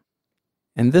everyone.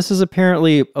 And this is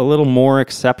apparently a little more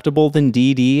acceptable than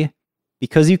DD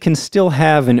because you can still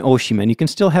have an oshimen. You can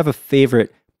still have a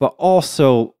favorite, but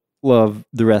also love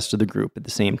the rest of the group at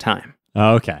the same time.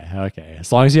 Okay.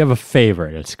 As long as you have a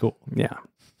favorite, it's cool. Yeah.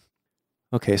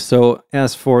 Okay, so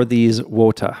as for these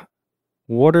wota,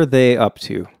 what are they up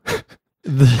to?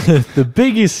 The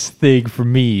biggest thing for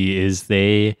me is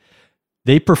they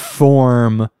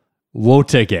perform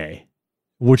wotage,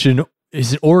 which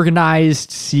is an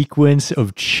organized sequence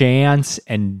of chants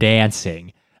and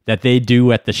dancing that they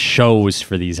do at the shows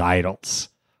for these idols,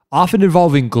 often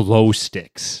involving glow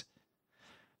sticks.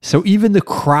 So even the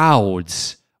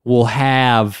crowds will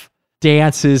have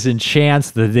dances and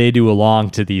chants that they do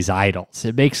along to these idols.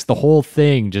 It makes the whole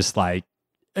thing just like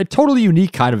a totally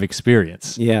unique kind of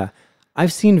experience. Yeah.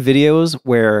 I've seen videos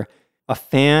where a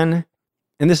fan,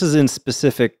 and this is in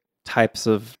specific types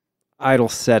of idol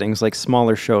settings, like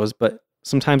smaller shows, but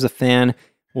sometimes a fan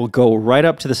will go right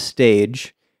up to the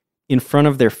stage in front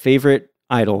of their favorite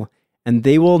idol, and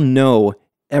they will know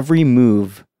every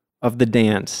move of the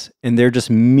dance, and they're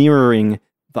just mirroring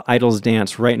the idol's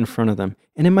dance right in front of them.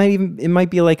 And it might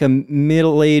be like a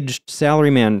middle-aged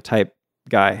salaryman type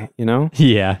guy, you know?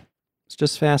 Yeah. It's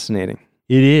just fascinating.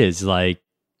 It is. Like,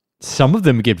 some of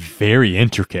them get very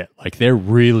intricate. Like, they're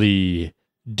really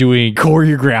doing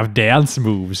choreographed dance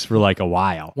moves for like a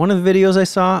while. One of the videos I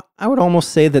saw, I would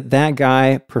almost say that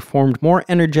guy performed more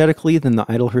energetically than the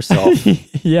idol herself.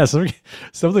 Yeah, some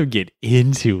of them get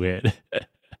into it.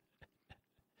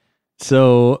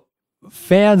 So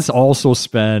fans also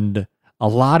spend a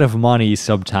lot of money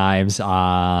sometimes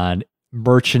on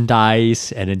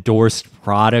merchandise and endorsed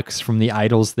products from the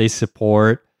idols they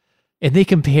support, and they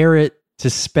compare it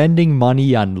to spending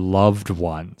money on loved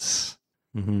ones.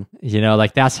 Mm-hmm. You know,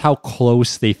 like that's how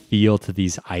close they feel to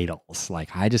these idols. Like,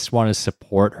 I just want to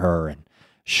support her and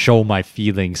show my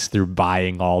feelings through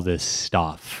buying all this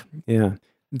stuff. Yeah.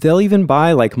 They'll even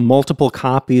buy like multiple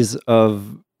copies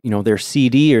of, their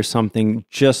CD or something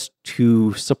just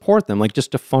to support them, like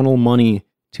just to funnel money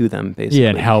to them, basically. Yeah,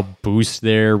 and help boost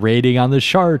their rating on the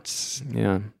charts.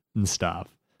 Yeah. And stuff.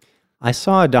 I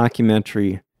saw a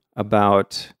documentary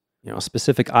about, a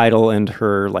specific idol and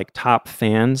her like top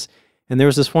fans. And there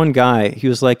was this one guy, he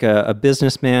was like a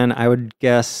businessman, I would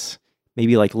guess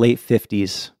maybe like late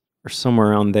 50s or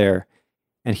somewhere around there.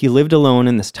 And he lived alone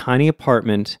in this tiny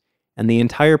apartment, and the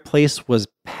entire place was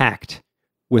packed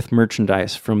with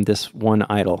merchandise from this one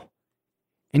idol.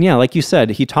 And yeah, like you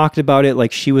said, he talked about it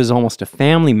like she was almost a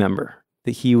family member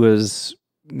that he was,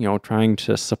 trying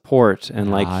to support. And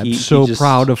like, I'm so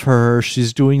proud of her.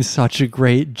 She's doing such a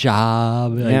great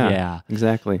job. Yeah,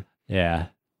 exactly. Yeah.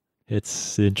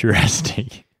 It's interesting.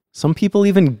 Some people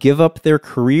even give up their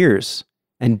careers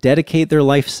and dedicate their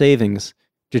life savings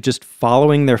to just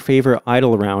following their favorite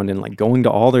idol around and like going to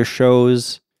all their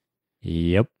shows.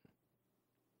 Yep.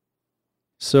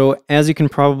 So as you can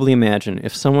probably imagine,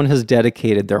 if someone has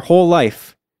dedicated their whole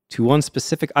life to one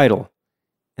specific idol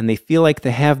and they feel like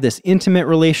they have this intimate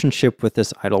relationship with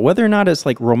this idol, whether or not it's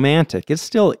like romantic, it's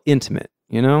still intimate,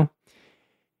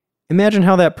 Imagine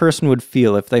how that person would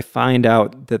feel if they find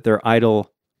out that their idol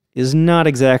is not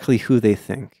exactly who they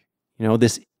think.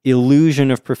 This illusion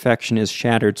of perfection is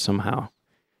shattered somehow.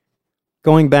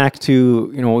 going back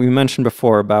to, what we mentioned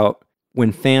before about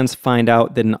when fans find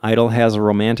out that an idol has a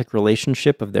romantic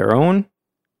relationship of their own,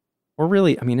 or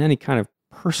really, any kind of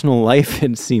personal life,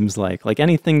 it seems like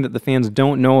anything that the fans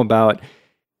don't know about,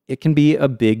 it can be a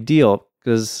big deal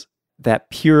because that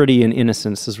purity and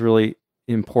innocence is really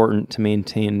important to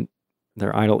maintain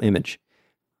their idol image.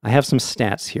 I have some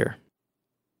stats here.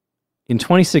 In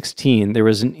 2016, there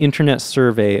was an internet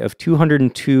survey of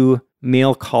 202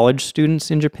 male college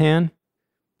students in Japan.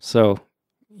 So,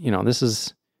 this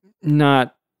is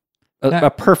not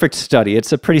a perfect study.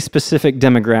 It's a pretty specific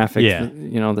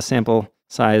demographic, the sample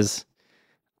size.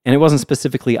 And it wasn't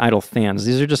specifically idol fans.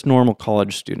 These are just normal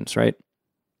college students, right?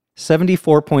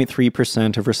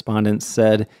 74.3% of respondents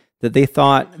said that they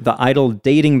thought the idol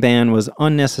dating ban was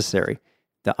unnecessary.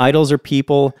 The idols are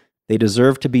people. They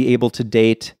deserve to be able to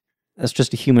date. That's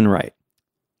just a human right.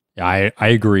 I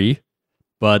agree.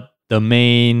 But the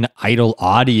main idol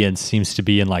audience seems to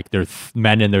be in their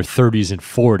men in their 30s and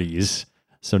 40s.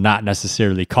 So not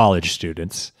necessarily college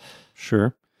students.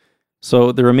 Sure.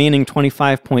 So the remaining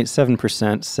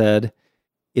 25.7% said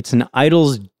it's an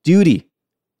idol's duty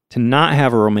to not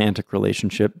have a romantic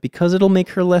relationship because it'll make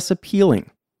her less appealing.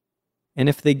 And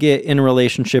if they get in a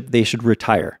relationship, they should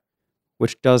retire,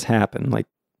 which does happen.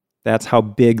 That's how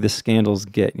big the scandals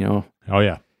get, Oh,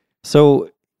 yeah.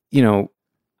 So,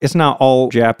 it's not all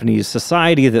Japanese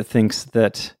society that thinks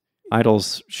that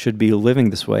idols should be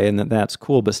living this way and that's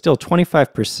cool, but still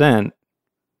 25%,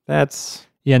 that's...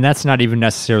 Yeah, and that's not even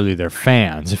necessarily their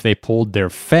fans. If they polled their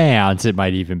fans, it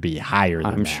might even be higher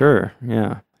than that. I'm sure,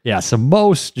 yeah. Yeah, so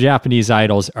most Japanese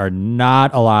idols are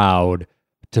not allowed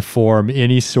to form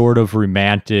any sort of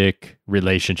romantic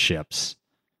relationships.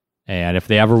 And if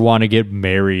they ever want to get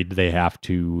married, they have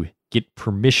to get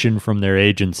permission from their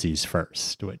agencies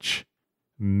first, which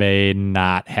may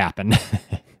not happen.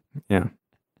 Yeah.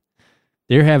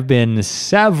 There have been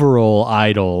several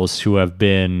idols who have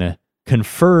been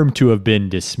confirmed to have been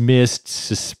dismissed,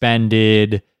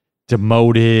 suspended,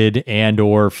 demoted, and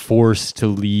or forced to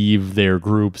leave their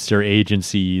groups or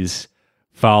agencies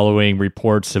following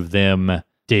reports of them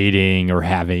dating or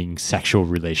having sexual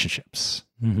relationships.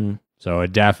 Mm-hmm. So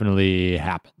it definitely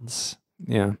happens.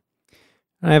 Yeah.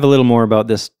 I have a little more about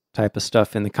this type of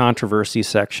stuff in the controversy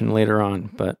section later on,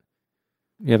 but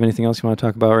you have anything else you want to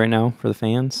talk about right now for the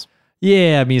fans?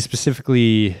 Yeah,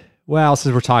 specifically, since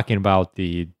we're talking about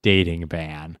the dating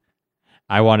ban,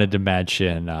 I wanted to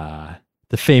mention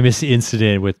the famous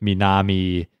incident with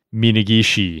Minami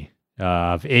Minagishi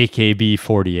of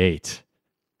AKB48.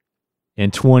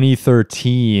 In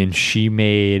 2013, she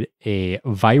made a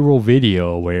viral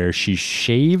video where she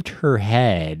shaved her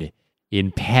head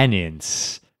in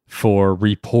penance for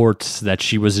reports that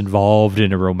she was involved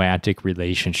in a romantic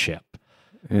relationship.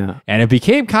 Yeah. And it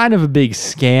became kind of a big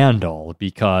scandal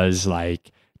because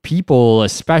people,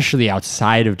 especially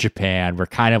outside of Japan, were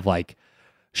kind of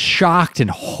shocked and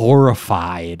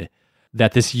horrified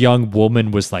that this young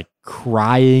woman was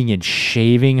crying and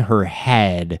shaving her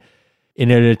head in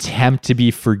an attempt to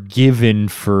be forgiven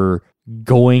for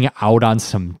going out on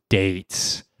some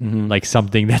dates. Mm-hmm.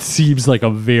 Something that seems like a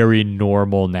very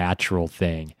normal, natural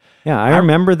thing. Yeah, I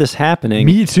remember this happening.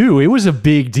 Me too. It was a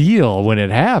big deal when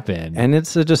it happened. And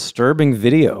it's a disturbing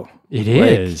video. It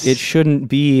is. It shouldn't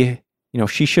be,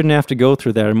 she shouldn't have to go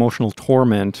through that emotional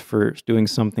torment for doing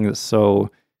something that's so,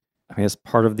 it's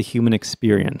part of the human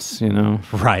experience,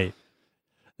 Right.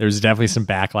 There's definitely some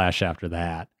backlash after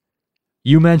that.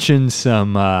 You mentioned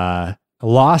some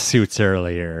lawsuits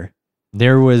earlier.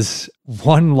 There was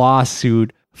one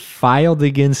lawsuit filed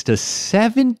against a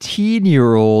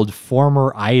 17-year-old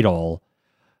former idol,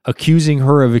 accusing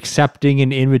her of accepting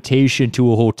an invitation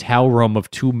to a hotel room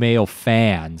of 2 male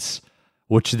fans,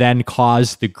 which then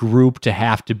caused the group to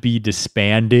have to be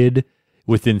disbanded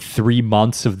within 3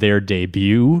 months of their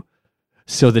debut.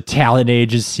 So the talent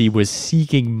agency was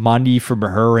seeking money from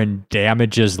her and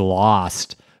damages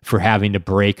lost for having to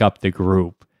break up the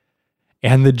group.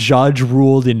 And the judge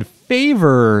ruled in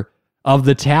favor of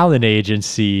the talent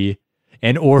agency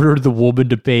and ordered the woman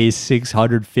to pay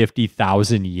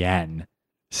 650,000 yen,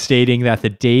 stating that the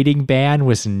dating ban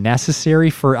was necessary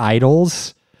for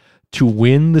idols to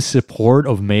win the support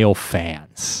of male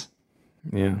fans.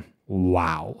 Yeah.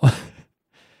 Wow.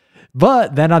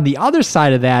 But then on the other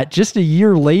side of that, just a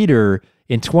year later,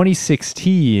 in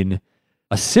 2016,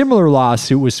 a similar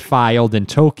lawsuit was filed in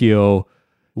Tokyo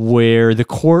where the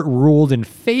court ruled in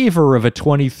favor of a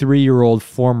 23-year-old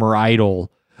former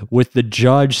idol, with the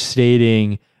judge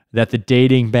stating that the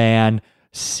dating ban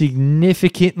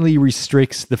significantly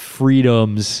restricts the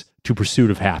freedoms to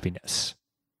pursuit of happiness.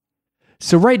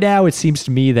 So right now, it seems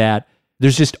to me that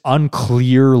there's just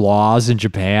unclear laws in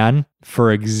Japan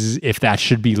for if that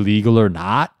should be legal or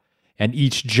not. And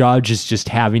each judge is just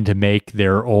having to make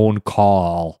their own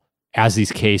call as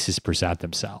these cases present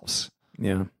themselves.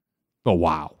 Yeah. But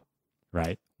wow.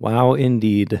 Right. Wow,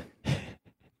 indeed.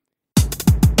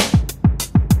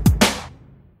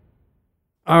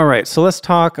 All right, so let's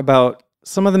talk about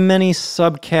some of the many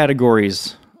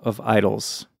subcategories of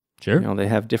idols. Sure. They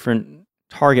have different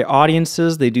target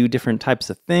audiences. They do different types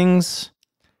of things.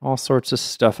 All sorts of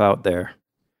stuff out there.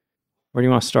 Where do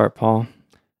you want to start, Paul?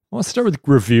 Well, let's start with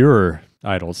reviewer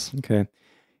idols. Okay.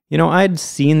 I'd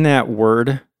seen that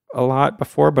word a lot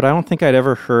before, but I don't think I'd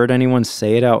ever heard anyone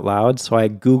say it out loud. So I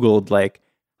Googled,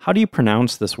 how do you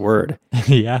pronounce this word?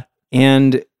 Yeah.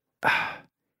 And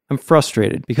I'm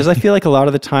frustrated because I feel like a lot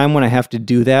of the time when I have to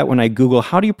do that, when I Google,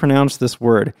 how do you pronounce this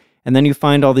word? And then you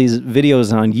find all these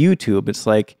videos on YouTube. It's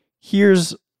like,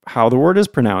 here's how the word is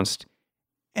pronounced.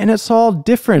 And it's all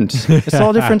different. It's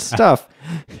all different stuff.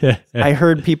 I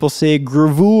heard people say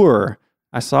gravure.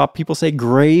 I saw people say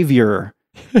gravure.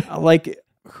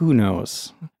 Who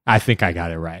knows? I think I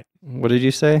got it right. What did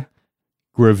you say?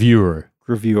 Gravure.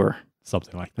 Gravure.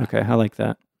 Something like that. Okay, I like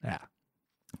that. Yeah.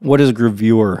 What is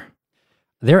gravure?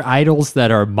 They're idols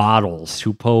that are models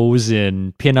who pose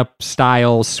in pinup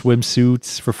style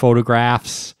swimsuits for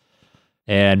photographs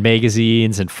and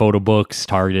magazines and photo books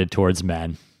targeted towards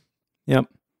men. Yep.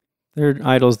 They're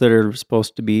idols that are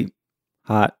supposed to be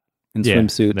hot in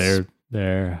swimsuits.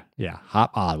 They're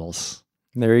hot models.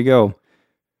 There you go.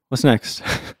 What's next?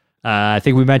 I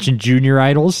think we mentioned junior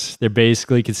idols. They're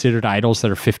basically considered idols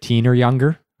that are 15 or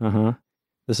younger. Uh-huh.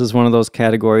 This is one of those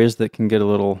categories that can get a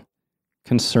little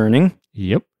concerning.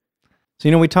 Yep.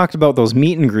 So, we talked about those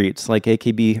meet and greets like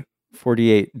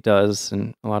AKB48 does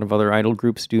and a lot of other idol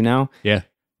groups do now. Yeah.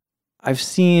 I've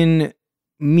seen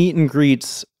meet and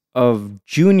greets of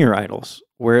junior idols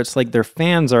where it's like their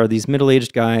fans are these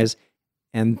middle-aged guys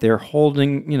and they're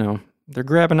holding, they're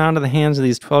grabbing onto the hands of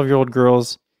these 12-year-old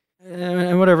girls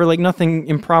and whatever, nothing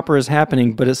improper is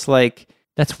happening, but it's like...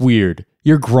 That's weird.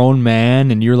 You're a grown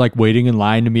man and you're waiting in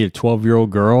line to meet a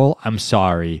 12-year-old girl. I'm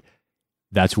sorry.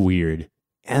 That's weird.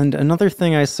 And another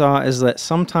thing I saw is that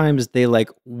sometimes they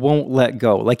won't let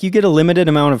go. You get a limited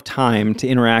amount of time to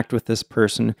interact with this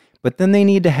person, but then they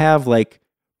need to have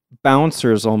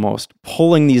bouncers almost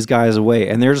pulling these guys away,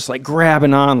 and they're just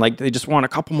grabbing on, they just want a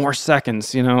couple more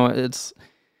seconds. It's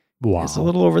a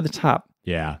little over the top.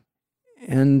 Yeah.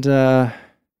 And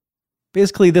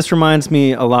basically, this reminds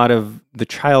me a lot of the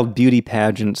child beauty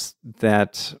pageants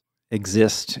that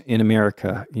exist in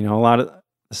America. A lot of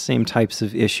the same types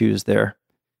of issues there.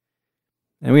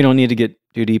 And we don't need to get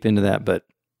too deep into that, but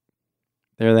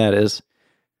there that is.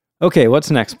 Okay, what's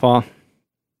next, Paul?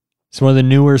 So one of the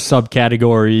newer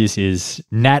subcategories is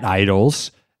net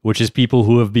idols, which is people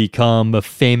who have become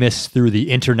famous through the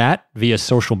internet via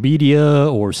social media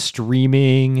or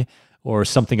streaming or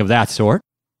something of that sort.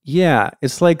 Yeah,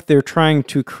 it's like they're trying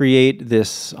to create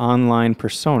this online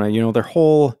persona. Their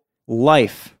whole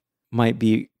life might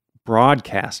be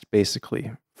broadcast,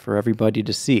 basically, for everybody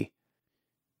to see.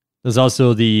 There's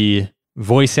also the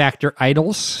voice actor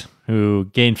idols who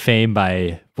gain fame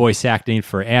by voice acting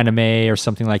for anime or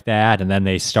something like that, and then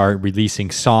they start releasing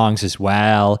songs as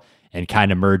well and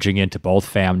kind of merging into both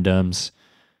fandoms.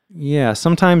 Yeah,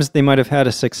 sometimes they might have had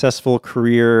a successful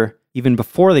career even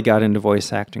before they got into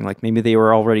voice acting. Maybe they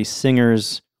were already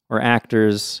singers or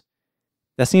actors.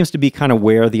 That seems to be kind of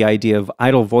where the idea of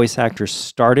idol voice actors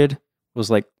started,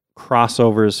 was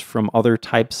crossovers from other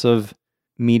types of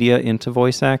media into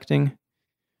voice acting.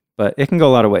 But it can go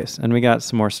a lot of ways, and we got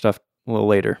some more stuff a little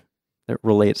later that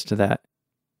relates to that.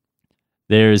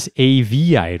 There's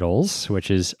AV idols,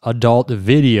 which is adult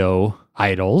video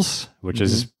idols, which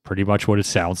is pretty much what it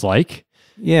sounds like.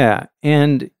 Yeah,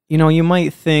 and you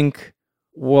might think,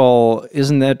 well,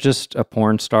 isn't that just a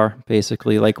porn star,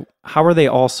 basically? How are they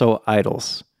also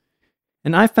idols?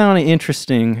 And I found it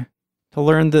interesting to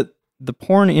learn that the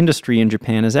porn industry in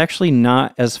Japan is actually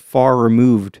not as far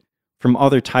removed from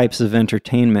other types of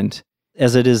entertainment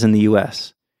as it is in the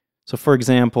US. So, for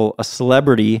example, a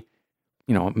celebrity,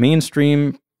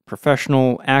 mainstream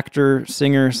professional actor,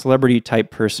 singer, celebrity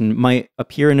type person might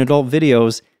appear in adult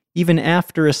videos even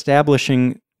after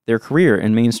establishing their career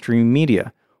in mainstream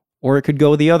media. Or it could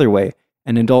go the other way.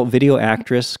 An adult video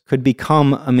actress could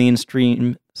become a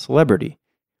mainstream celebrity.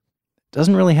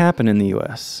 Doesn't really happen in the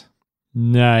US.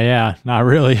 No, yeah, not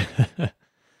really.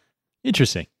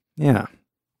 Interesting. Yeah.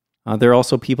 There are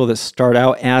also people that start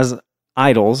out as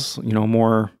idols,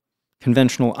 more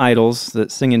conventional idols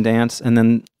that sing and dance, and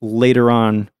then later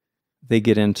on they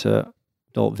get into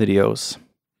adult videos.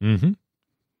 Mm-hmm.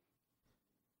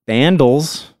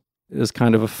 Bandles is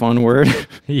kind of a fun word.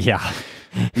 Yeah.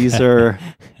 These are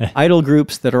idol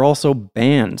groups that are also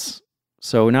bands.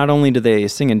 So not only do they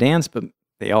sing and dance, but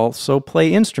they also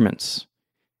play instruments.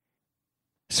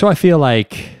 So I feel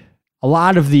like a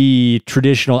lot of the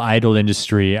traditional idol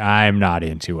industry, I'm not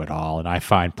into at all, and I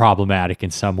find problematic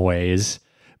in some ways.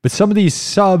 But some of these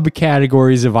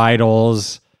subcategories of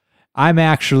idols, I'm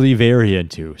actually very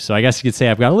into. So I guess you could say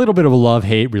I've got a little bit of a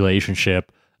love-hate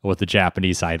relationship with the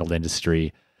Japanese idol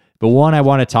industry. But one I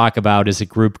want to talk about is a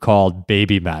group called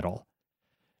Baby Metal.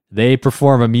 They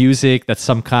perform a music that's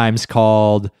sometimes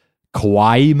called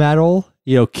kawaii metal,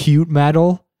 cute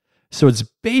metal. So it's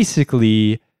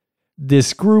basically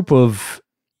this group of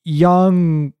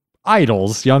young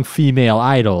idols, young female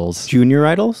idols. Junior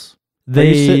idols? Are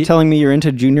you telling me you're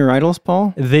into junior idols,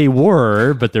 Paul? They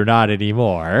were, but they're not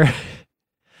anymore.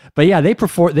 But yeah,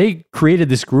 they created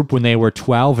this group when they were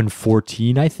 12 and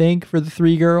 14, I think, for the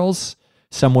three girls,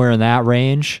 somewhere in that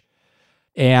range.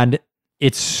 And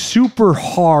it's super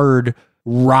hard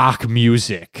rock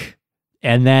music.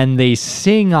 And then they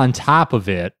sing on top of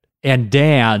it and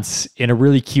dance in a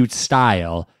really cute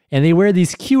style. And they wear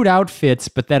these cute outfits,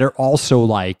 but that are also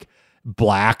like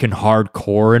black and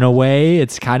hardcore in a way.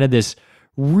 It's kind of this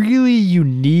really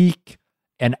unique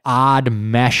and odd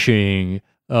meshing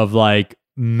of like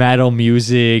metal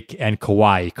music and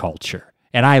kawaii culture.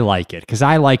 And I like it because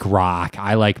I like rock,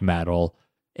 I like metal,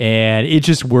 and it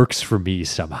just works for me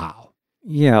somehow.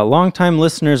 Yeah, longtime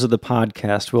listeners of the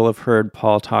podcast will have heard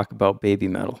Paul talk about Baby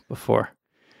Metal before.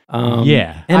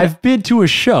 Yeah, and I've been to a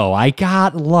show. I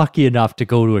got lucky enough to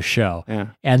go to a show,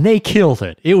 and they killed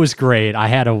it. It was great. I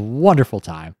had a wonderful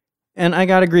time. And I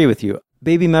got to agree with you.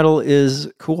 Baby Metal is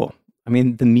cool. I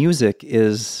mean, the music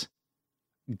is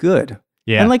good.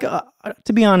 Yeah. And like,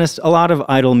 to be honest, a lot of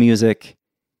idol music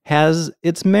has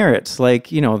its merits. Like,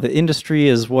 the industry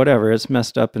is whatever. It's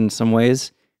messed up in some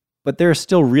ways. But there are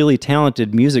still really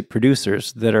talented music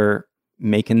producers that are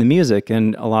making the music.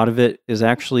 And a lot of it is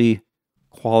actually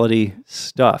quality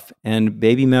stuff. And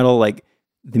Baby Metal, like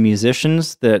the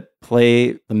musicians that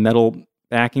play the metal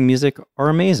backing music are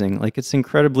amazing. Like it's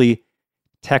incredibly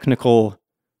technical,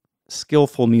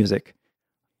 skillful music.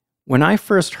 When I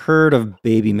first heard of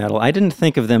Baby Metal, I didn't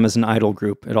think of them as an idol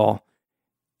group at all.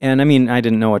 And I mean, I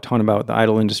didn't know a ton about the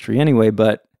idol industry anyway,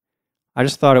 but I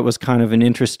just thought it was kind of an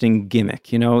interesting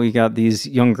gimmick. You got these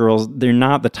young girls, they're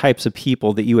not the types of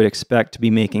people that you would expect to be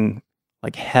making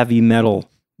like heavy metal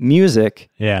music.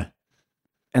 Yeah.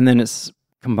 And then it's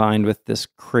combined with this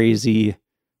crazy,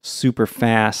 super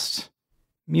fast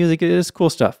music. It is cool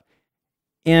stuff.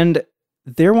 And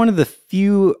they're one of the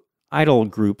few idol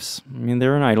groups, I mean,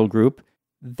 they're an idol group,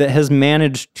 that has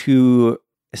managed to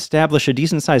establish a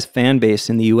decent sized fan base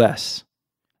in the US,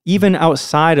 even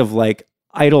outside of like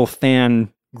idol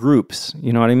fan groups.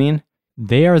 You know what I mean?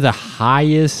 They are the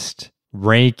highest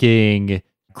ranking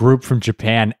group from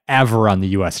Japan ever on the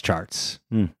US charts.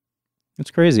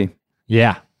 It's crazy.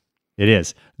 Yeah, it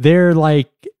is. They're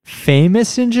like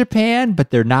famous in Japan,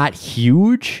 but they're not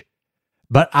huge.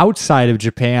 But outside of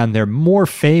Japan, they're more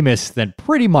famous than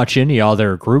pretty much any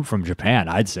other group from Japan,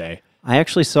 I'd say. I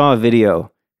actually saw a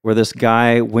video where this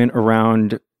guy went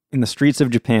around in the streets of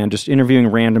Japan just interviewing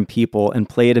random people and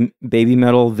played a Baby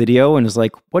Metal video and was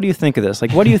like, what do you think of this?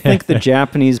 Like, what do you think the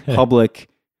Japanese public,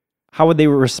 how would they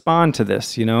respond to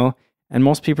this, And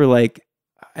most people are like,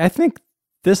 I think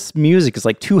this music is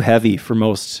like too heavy for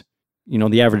most,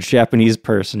 the average Japanese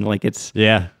person. Like it's...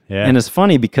 Yeah. And it's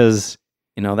funny because...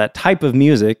 that type of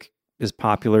music is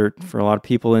popular for a lot of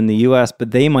people in the US,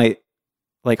 but they might,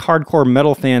 like hardcore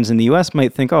metal fans in the US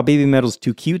might think, oh, Baby Metal's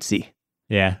too cutesy.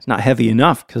 Yeah. It's not heavy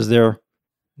enough because they're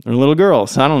little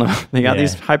girls. I don't know. They got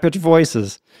these high-pitched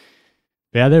voices.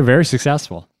 Yeah, they're very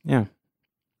successful. Yeah.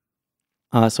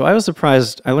 So I was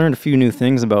surprised. I learned a few new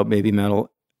things about Baby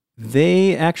Metal.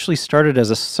 They actually started as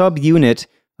a subunit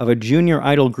of a junior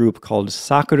idol group called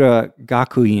Sakura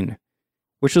Gakuin,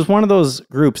 which was one of those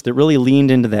groups that really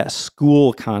leaned into that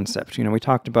school concept. We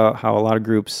talked about how a lot of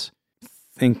groups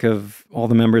think of all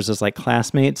the members as like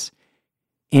classmates.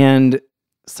 And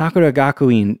Sakura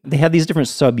Gakuin, they had these different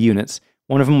subunits.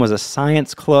 One of them was a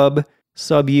science club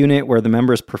subunit where the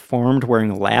members performed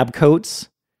wearing lab coats.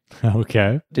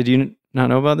 Okay. Did you not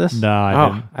know about this? No, I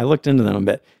didn't. I looked into them a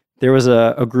bit. There was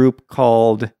a group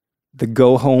called the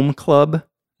Go Home Club.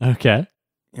 Okay.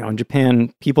 In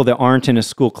Japan, people that aren't in a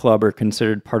school club are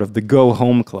considered part of the Go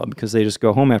Home Club because they just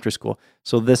go home after school.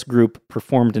 So this group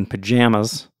performed in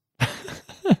pajamas.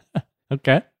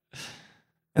 Okay.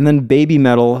 And then Baby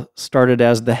Metal started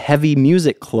as the Heavy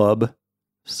Music Club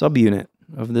subunit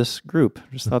of this group.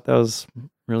 Just thought that was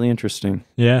really interesting.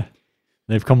 Yeah.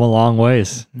 They've come a long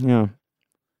ways. Yeah.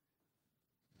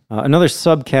 Another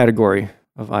subcategory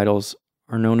of idols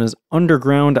are known as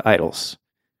underground idols,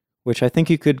 which I think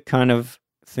you could kind of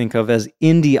think of as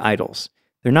indie idols.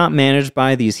 They're not managed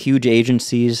by these huge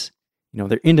agencies.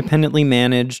 They're independently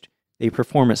managed. They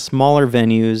perform at smaller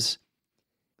venues.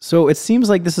 So it seems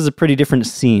like this is a pretty different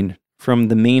scene from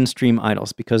the mainstream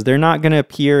idols because they're not going to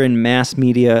appear in mass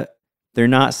media. They're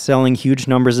not selling huge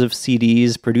numbers of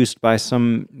CDs produced by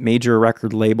some major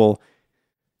record label.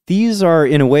 These are,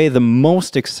 in a way, the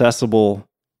most accessible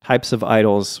types of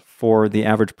idols for the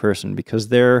average person because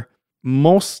they're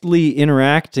mostly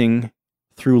interacting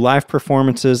through live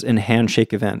performances and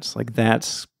handshake events. Like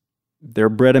that's their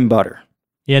bread and butter.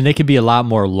 Yeah, and they can be a lot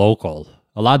more local.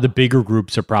 A lot of the bigger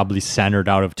groups are probably centered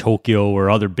out of Tokyo or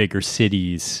other bigger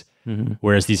cities,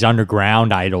 whereas these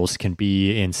underground idols can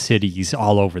be in cities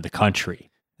all over the country.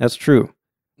 That's true.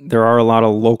 There are a lot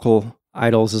of local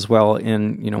idols as well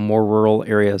in, more rural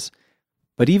areas.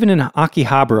 But even in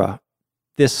Akihabara,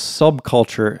 this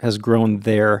subculture has grown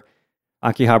there.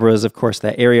 Akihabara is, of course,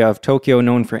 that area of Tokyo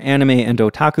known for anime and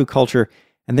otaku culture,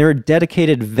 and there are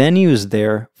dedicated venues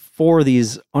there for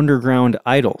these underground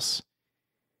idols.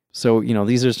 So,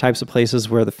 these are the types of places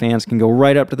where the fans can go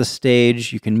right up to the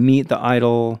stage, you can meet the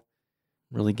idol,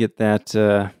 really get that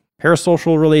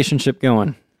parasocial relationship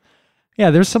going.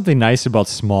 Yeah, there's something nice about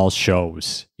small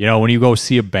shows. When you go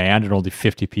see a band and only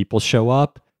 50 people show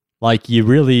up, like you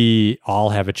really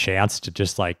all have a chance to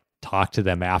just like talk to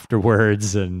them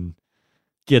afterwards and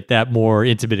get that more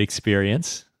intimate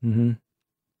experience. Mm-hmm.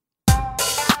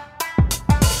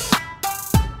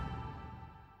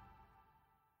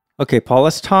 Okay, Paul,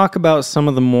 let's talk about some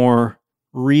of the more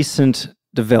recent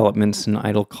developments in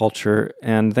idol culture,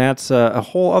 and that's a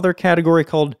whole other category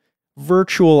called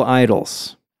virtual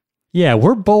idols. Yeah,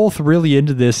 we're both really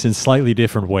into this in slightly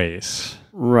different ways.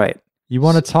 Right. You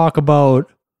want to talk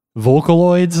about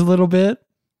Vocaloids a little bit?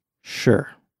 Sure.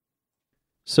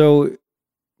 So,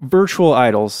 virtual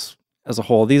idols as a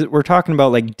whole, we're talking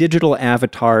about like digital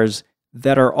avatars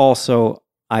that are also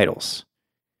idols.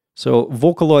 So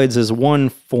Vocaloids is one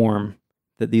form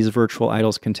that these virtual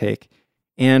idols can take.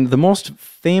 And the most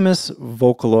famous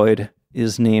Vocaloid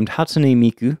is named Hatsune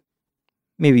Miku.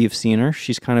 Maybe you've seen her.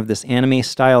 She's kind of this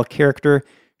anime-style character.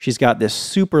 She's got this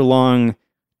super long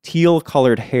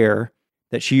teal-colored hair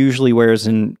that she usually wears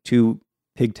in two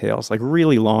pigtails, like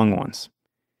really long ones.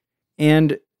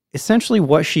 And essentially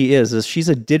what she is she's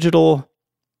a digital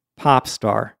pop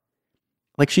star.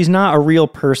 Like she's not a real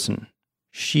person.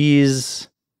 She's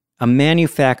a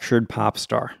manufactured pop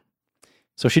star.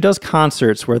 So she does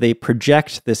concerts where they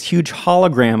project this huge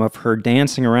hologram of her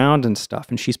dancing around and stuff,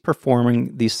 and she's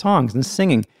performing these songs and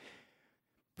singing.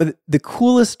 But the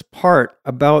coolest part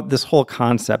about this whole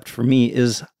concept for me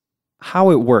is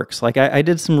how it works. Like I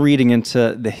did some reading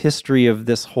into the history of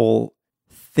this whole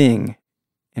thing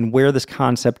and where this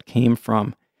concept came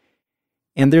from.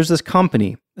 And there's this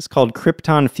company, it's called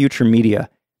Krypton Future Media,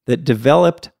 that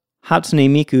developed Hatsune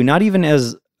Miku not even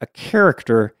as a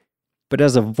character, but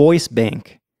as a voice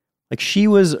bank. Like she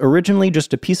was originally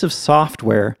just a piece of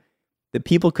software that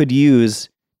people could use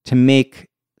to make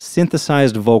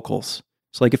synthesized vocals.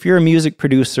 So like if you're a music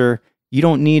producer, you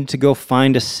don't need to go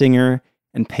find a singer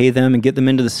and pay them and get them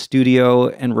into the studio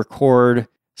and record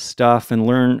stuff and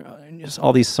learn just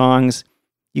all these songs.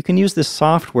 You can use this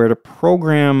software to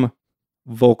program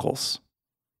vocals.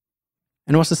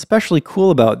 And what's especially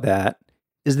cool about that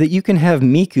is that you can have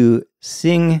Miku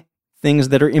sing things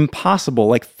that are impossible,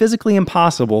 like physically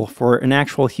impossible for an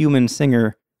actual human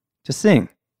singer to sing.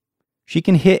 She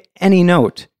can hit any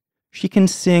note. She can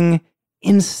sing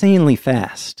insanely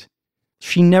fast.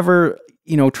 She never,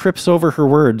 trips over her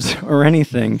words or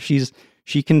anything.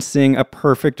 She can sing a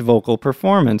perfect vocal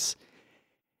performance.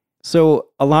 So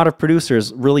a lot of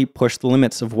producers really push the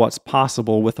limits of what's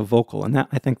possible with a vocal, and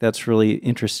I think that's really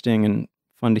interesting and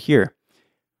fun to hear.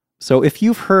 So if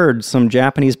you've heard some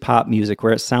Japanese pop music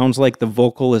where it sounds like the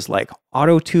vocal is like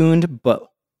auto-tuned,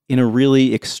 but in a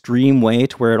really extreme way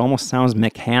to where it almost sounds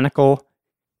mechanical,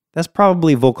 that's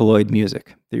probably Vocaloid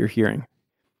music that you're hearing.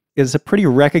 It's a pretty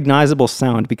recognizable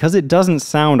sound because it doesn't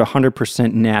sound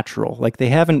 100% natural. Like they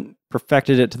haven't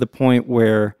perfected it to the point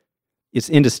where it's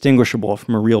indistinguishable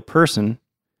from a real person.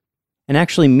 And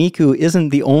actually, Miku isn't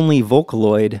the only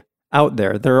Vocaloid out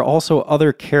there. There are also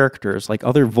other characters, like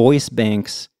other voice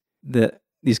banks that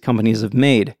these companies have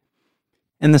made.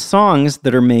 And the songs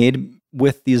that are made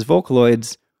with these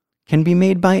Vocaloids can be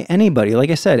made by anybody.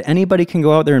 Like I said, anybody can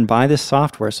go out there and buy this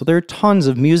software. So there are tons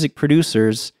of music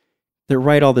producers that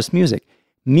write all this music.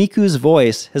 Miku's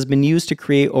voice has been used to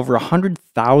create over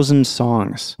 100,000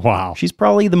 songs. Wow. She's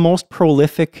probably the most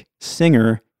prolific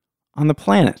singer on the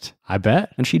planet. I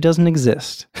bet. And she doesn't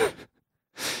exist.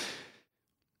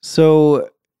 So,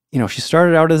 she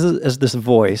started out as this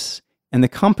voice, and the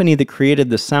company that created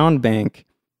the sound bank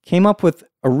came up with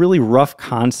a really rough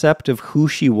concept of who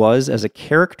she was as a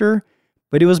character,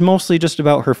 but it was mostly just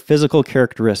about her physical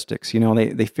characteristics.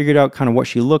 They figured out kind of what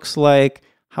she looks like,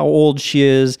 how old she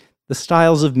is, the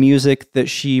styles of music that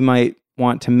she might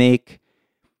want to make.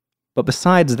 But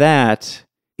besides that,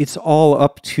 it's all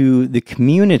up to the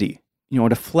community,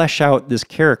 to flesh out this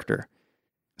character.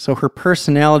 So her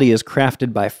personality is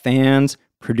crafted by fans,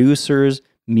 producers,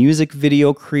 music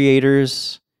video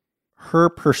creators. Her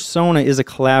persona is a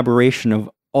collaboration of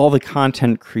all the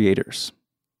content creators.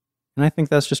 And I think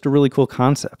that's just a really cool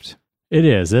concept. It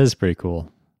is. It is pretty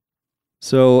cool.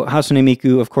 So Hatsune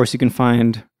Miku, of course, you can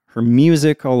find her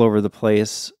music all over the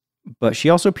place, but she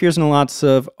also appears in lots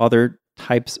of other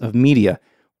types of media,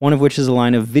 one of which is a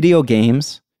line of video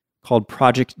games called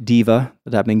Project Diva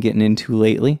that I've been getting into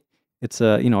lately. It's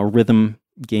a rhythm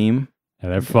game. Yeah,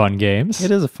 they're fun games. It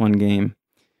is a fun game.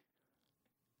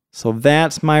 So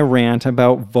that's my rant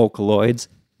about Vocaloids.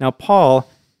 Now, Paul,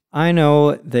 I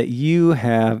know that you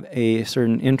have a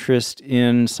certain interest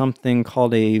in something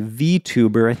called a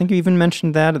VTuber. I think you even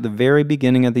mentioned that at the very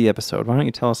beginning of the episode. Why don't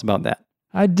you tell us about that?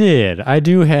 I did. I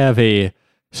do have a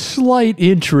slight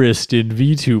interest in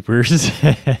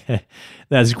VTubers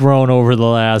that's grown over the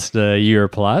last year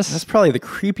plus. That's probably the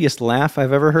creepiest laugh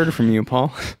I've ever heard from you,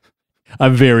 Paul.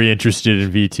 I'm very interested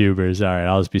in VTubers. All right,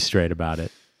 I'll just be straight about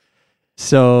it.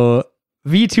 So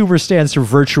VTuber stands for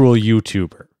Virtual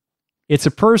YouTuber. It's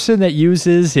a person that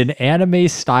uses an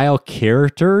anime-style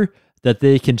character that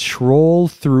they control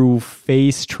through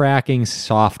face tracking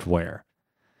software.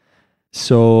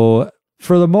 So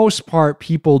for the most part,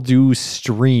 people do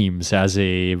streams as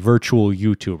a virtual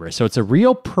YouTuber. So it's a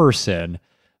real person,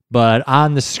 but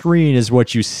on the screen is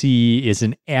what you see is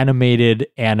an animated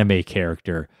anime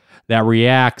character that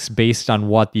reacts based on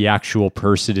what the actual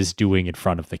person is doing in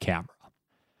front of the camera.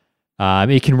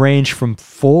 It can range from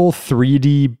full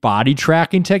 3D body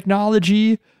tracking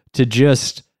technology to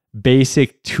just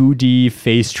basic 2D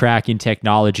face tracking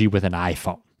technology with an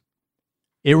iPhone.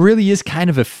 It really is kind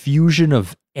of a fusion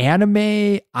of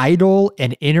anime, idol,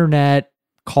 and internet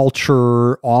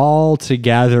culture all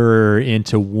together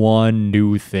into one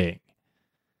new thing.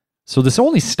 So this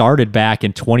only started back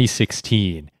in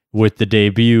 2016 with the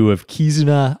debut of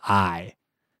Kizuna Ai.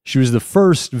 She was the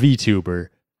first VTuber.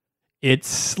 It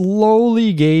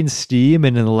slowly gained steam,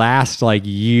 and in the last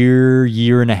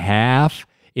year and a half,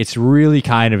 it's really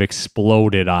kind of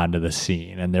exploded onto the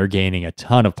scene, and they're gaining a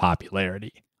ton of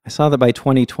popularity. I saw that by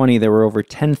 2020, there were over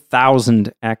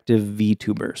 10,000 active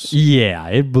VTubers. Yeah,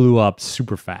 it blew up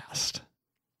super fast.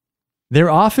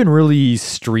 They're often really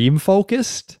stream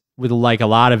focused with a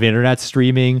lot of internet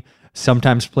streaming,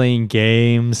 sometimes playing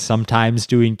games, sometimes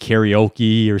doing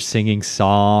karaoke or singing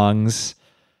songs.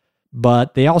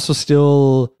 But they also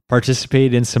still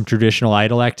participate in some traditional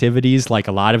idol activities. Like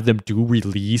a lot of them do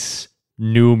release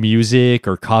new music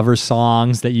or cover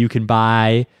songs that you can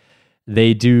buy.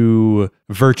 They do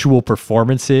virtual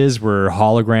performances where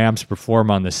holograms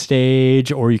perform on the stage,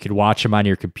 or you could watch them on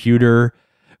your computer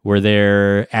where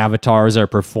their avatars are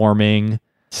performing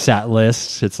set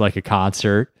lists. It's like a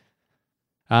concert.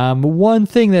 One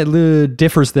thing that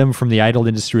differs them from the idol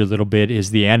industry a little bit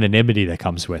is the anonymity that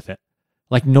comes with it.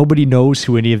 Nobody knows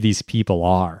who any of these people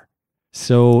are.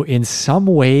 So in some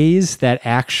ways, that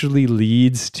actually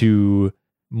leads to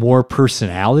more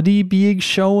personality being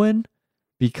shown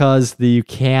because you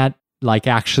can't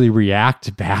actually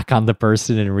react back on the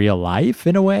person in real life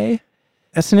in a way.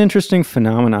 That's an interesting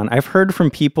phenomenon. I've heard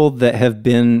from people that have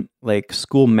been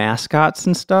school mascots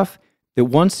and stuff that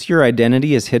once your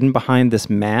identity is hidden behind this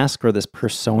mask or this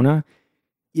persona,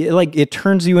 it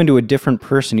turns you into a different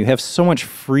person. You have so much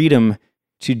freedom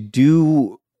to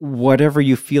do whatever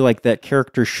you feel like that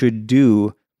character should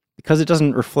do because it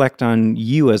doesn't reflect on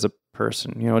you as a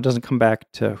person. It doesn't come back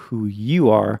to who you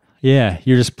are. Yeah,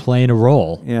 you're just playing a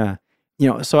role. Yeah.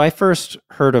 So I first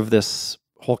heard of this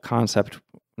whole concept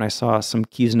when I saw some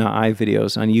Kizuna Ai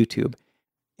videos on YouTube.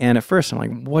 And at first I'm like,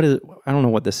 I don't know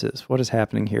what this is. What is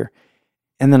happening here?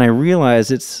 And then I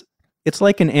realized it's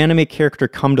like an anime character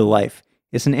come to life.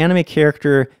 It's an anime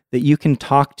character that you can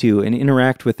talk to and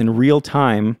interact with in real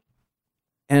time.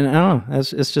 And I don't know,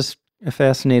 it's just a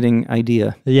fascinating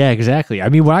idea. Yeah, exactly. I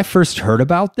mean, when I first heard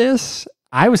about this,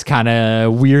 I was kind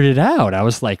of weirded out. I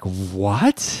was like,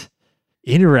 what?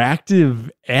 Interactive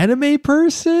anime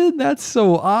person? That's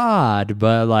so odd.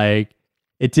 But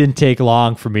it didn't take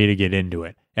long for me to get into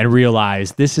it and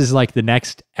realize this is like the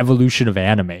next evolution of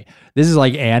anime. This is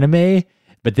like anime,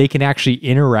 but they can actually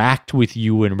interact with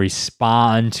you and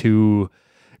respond to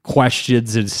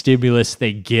questions and stimulus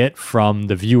they get from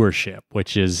the viewership,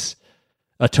 which is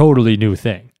a totally new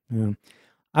thing. Yeah.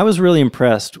 I was really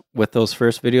impressed with those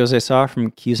first videos I saw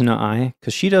from Kizuna Ai,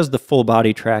 because she does the full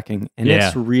body tracking, and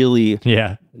it's really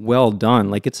well done.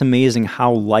 Like, it's amazing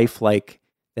how lifelike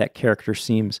that character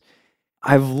seems.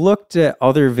 I've looked at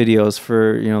other videos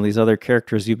for, these other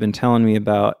characters you've been telling me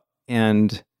about, and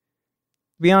to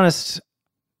be honest,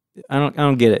 I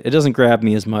don't get it. It doesn't grab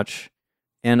me as much.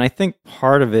 And I think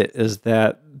part of it is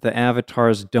that the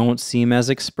avatars don't seem as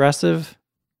expressive.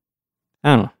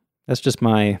 I don't know. That's just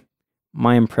my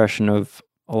impression of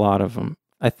a lot of them.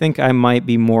 I think I might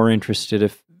be more interested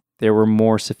if there were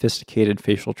more sophisticated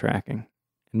facial tracking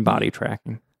and body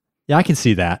tracking. Yeah, I can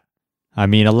see that. I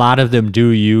mean, a lot of them do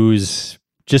use,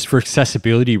 just for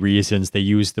accessibility reasons, they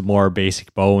use the more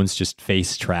basic bones, just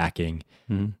face tracking,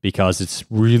 because it's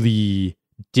really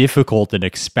difficult and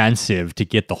expensive to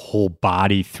get the whole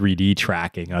body 3D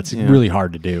tracking. It's really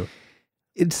hard to do.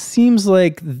 It seems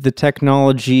like the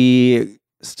technology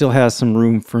still has some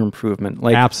room for improvement.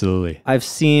 Like, absolutely. I've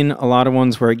seen a lot of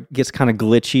ones where it gets kind of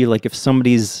glitchy. Like, if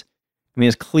somebody's,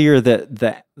 it's clear that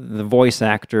the voice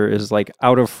actor is like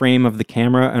out of frame of the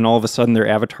camera, and all of a sudden their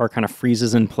avatar kind of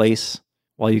freezes in place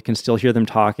while you can still hear them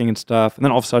talking and stuff. And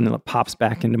then all of a sudden it pops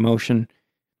back into motion.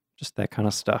 Just that kind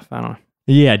of stuff. I don't know.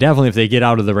 Yeah, definitely. If they get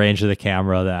out of the range of the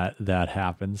camera, that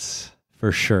happens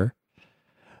for sure.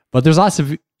 But there's lots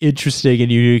of interesting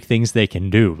and unique things they can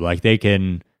do. Like, they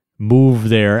can move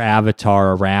their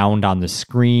avatar around on the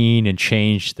screen and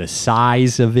change the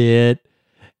size of it.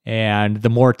 And the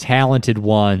more talented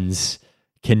ones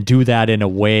can do that in a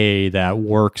way that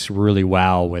works really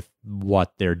well with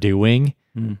what they're doing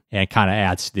and kind of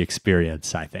adds to the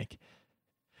experience, I think.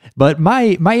 But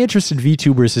my interest in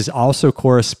VTubers has also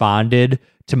corresponded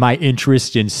to my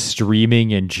interest in streaming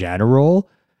in general.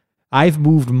 I've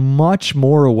moved much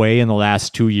more away in the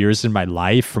last 2 years in my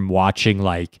life from watching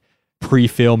like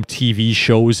pre-filmed TV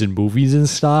shows and movies and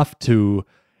stuff to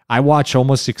I watch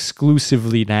almost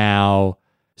exclusively now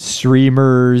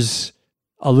streamers,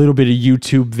 a little bit of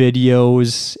YouTube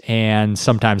videos, and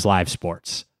sometimes live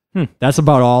sports. That's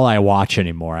about all I watch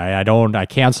anymore. I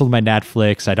canceled my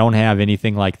Netflix. I don't have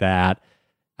anything like that.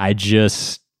 I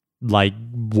just like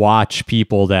watch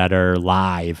people that are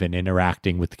live and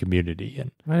interacting with the community.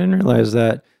 And I didn't realize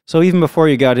that. So even before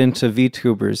you got into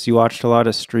VTubers, you watched a lot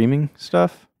of streaming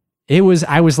stuff? I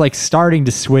was like starting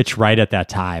to switch right at that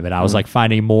time, and I was like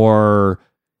finding more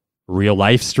real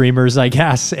life streamers, I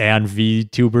guess, and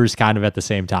VTubers kind of at the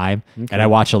same time. Okay. And I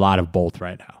watch a lot of both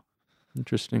right now.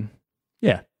 Interesting.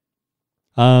 Yeah.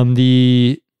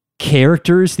 The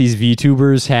characters these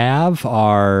VTubers have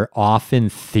are often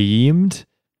themed.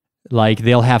 Like,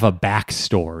 they'll have a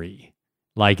backstory.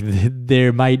 Like,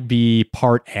 there might be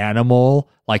part animal,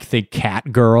 like think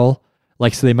cat girl.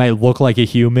 Like, so they might look like a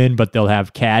human, but they'll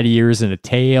have cat ears and a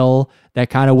tail that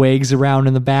kind of wags around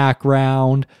in the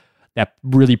background. That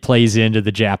really plays into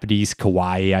the Japanese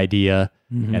kawaii idea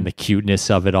and the cuteness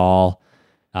of it all.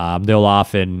 They'll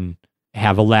often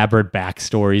have elaborate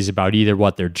backstories about either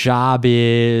what their job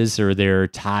is, or they're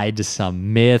tied to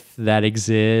some myth that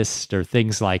exists, or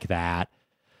things like that.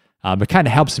 It kind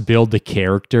of helps build the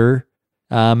character.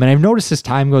 And I've noticed as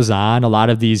time goes on, a lot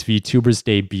of these VTubers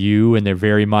debut and they're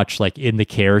very much like in the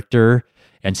character,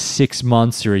 and 6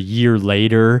 months or a year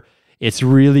later, it's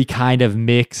really kind of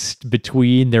mixed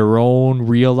between their own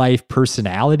real life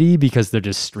personality, because they're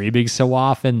just streaming so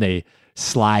often, they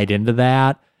slide into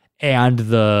that, and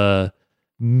the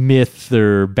myth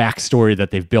or backstory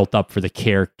that they've built up for the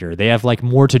character. They have like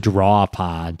more to draw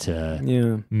upon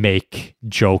to make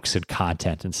jokes and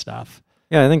content and stuff.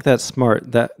 Yeah, I think that's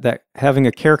smart. That having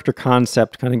a character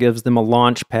concept kind of gives them a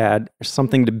launch pad, or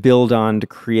something to build on to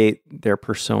create their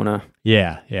persona.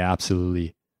 Yeah,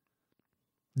 absolutely.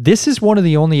 This is one of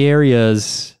the only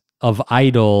areas of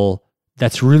idol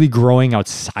that's really growing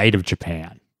outside of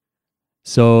Japan.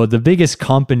 So the biggest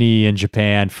company in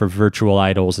Japan for virtual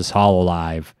idols is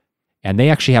Hololive, and they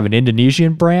actually have an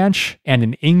Indonesian branch and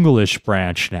an English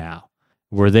branch now,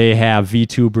 where they have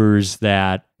VTubers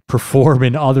that perform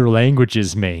in other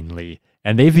languages mainly,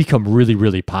 and they've become really,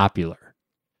 really popular.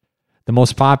 The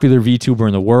most popular VTuber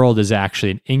in the world is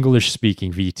actually an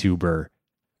English-speaking VTuber,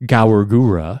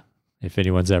 Gawargura, if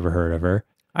anyone's ever heard of her.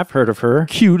 I've heard of her.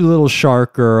 Cute little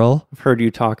shark girl. I've heard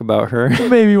you talk about her.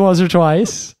 Maybe once or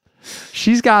twice.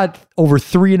 She's got over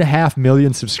 3.5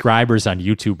 million subscribers on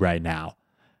YouTube right now,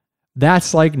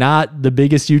 that's like not the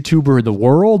biggest YouTuber in the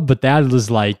world, but that is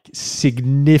like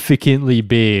significantly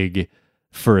big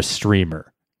for a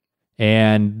streamer.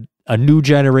 And a new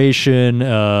generation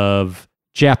of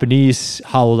Japanese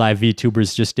HoloLive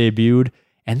VTubers just debuted,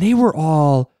 and they were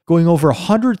all going over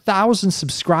 100,000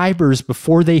 subscribers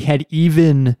before they had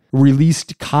even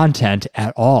released content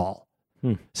at all.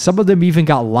 Some of them even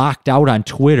got locked out on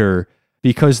Twitter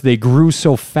because they grew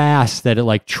so fast that it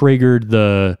like triggered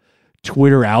the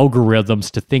Twitter algorithms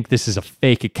to think this is a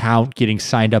fake account getting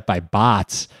signed up by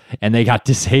bots, and they got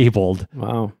disabled.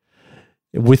 Wow.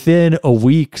 Within a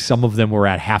week, some of them were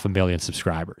at 500,000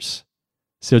 subscribers.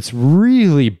 So it's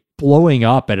really blowing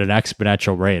up at an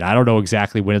exponential rate. I don't know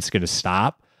exactly when it's going to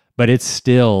stop, but it's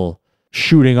still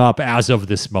shooting up as of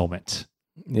this moment.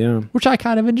 Yeah. Which I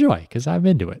kind of enjoy because I'm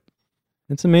into it.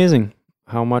 It's amazing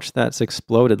how much that's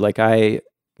exploded. Like I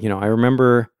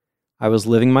remember I was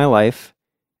living my life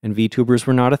and VTubers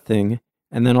were not a thing.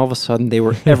 And then all of a sudden they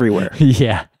were everywhere.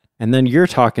 Yeah. And then you're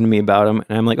talking to me about them.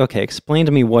 And I'm like, okay, explain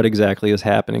to me what exactly is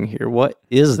happening here. What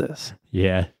is this?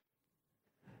 Yeah.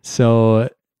 So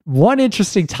one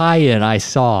interesting tie-in I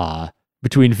saw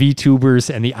between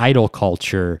VTubers and the idol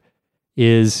culture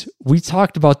is we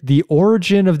talked about the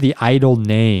origin of the idol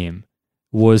name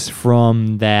was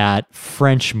from that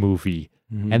French movie.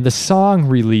 Mm-hmm. And the song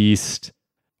released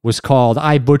was called,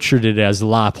 I butchered it as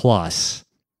La Plus,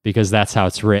 because that's how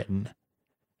it's written.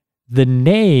 The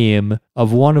name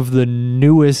of one of the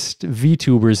newest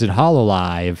VTubers in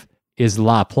HoloLive is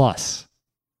La Plus.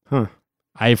 Huh.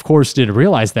 I, of course, didn't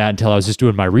realize that until I was just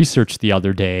doing my research the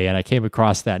other day, and I came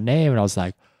across that name, and I was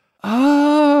like,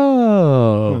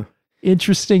 oh,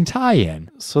 interesting tie-in.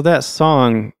 So that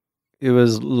song, it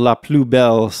was La Plus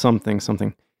Belle something.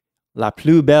 La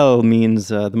Plus Belle means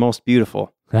the most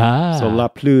beautiful. Ah. So La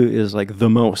Plus is like the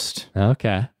most.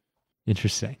 Okay.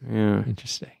 Interesting. Yeah.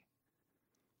 Interesting.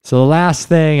 So the last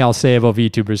thing I'll say about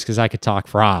VTubers, because I could talk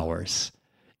for hours,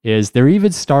 is they're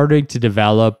even starting to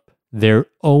develop their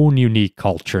own unique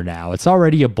culture now. It's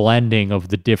already a blending of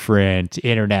the different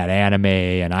internet anime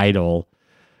and idol,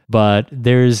 but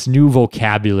there's new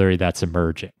vocabulary that's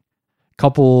emerging. A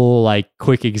couple like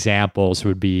quick examples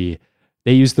would be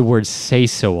they use the word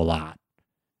seiso a lot.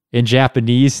 In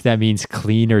Japanese, that means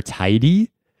clean or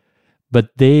tidy, but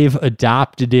they've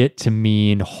adopted it to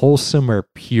mean wholesome or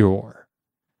pure.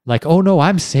 Like, oh no,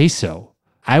 I'm seiso.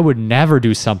 I would never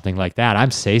do something like that. I'm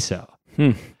seiso.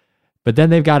 But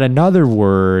then they've got another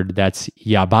word that's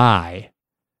yabai,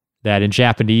 that in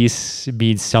Japanese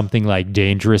means something like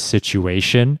dangerous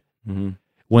situation. Mm-hmm.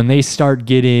 When they start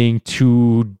getting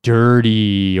too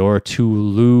dirty or too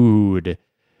lewd,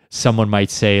 someone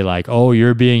might say like, oh,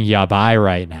 you're being yabai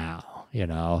right now. You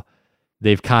know,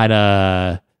 they've kind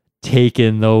of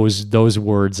taken those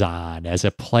words on as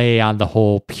a play on the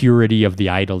whole purity of the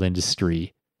idol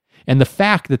industry. And the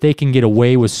fact that they can get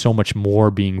away with so much more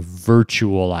being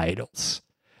virtual idols.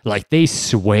 Like they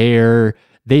swear,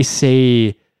 they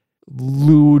say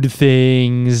lewd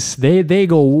things. They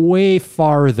go way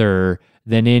farther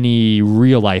than any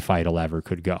real life idol ever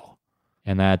could go.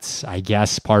 And that's, I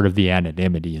guess, part of the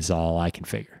anonymity is all I can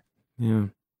figure. Yeah.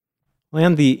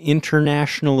 And the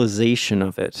internationalization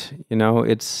of it, you know,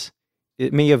 it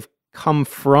may have come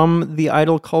from the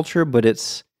idol culture, but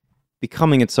it's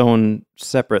becoming its own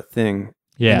separate thing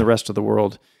in the rest of the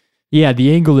world. Yeah,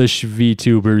 the English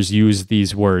VTubers use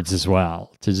these words as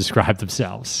well to describe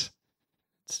themselves.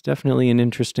 It's definitely an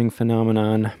interesting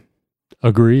phenomenon.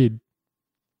 Agreed.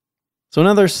 So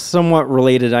another somewhat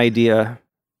related idea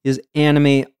is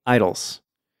anime idols.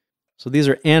 So these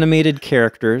are animated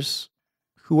characters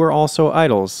who are also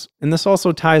idols. And this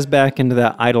also ties back into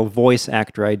that idol voice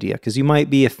actor idea, because you might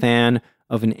be a fan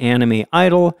of an anime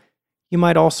idol. You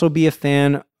might also be a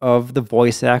fan of the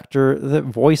voice actor that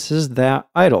voices that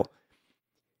idol.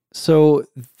 So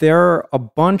there are a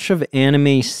bunch of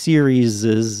anime series.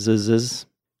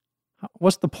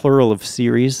 What's the plural of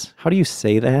series? How do you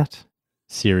say that?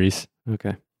 Series.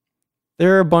 Okay.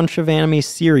 There are a bunch of anime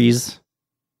series.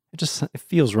 It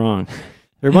feels wrong.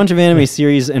 There are a bunch of anime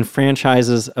series and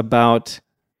franchises about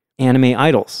anime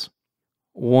idols.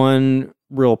 One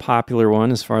real popular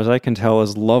one, as far as I can tell,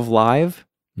 is Love Live.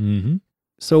 Mm-hmm.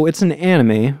 So it's an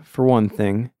anime, for one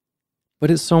thing, but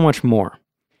it's so much more.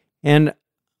 And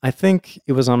I think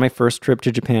it was on my first trip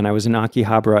to Japan. I was in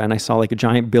Akihabara, and I saw like a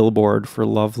giant billboard for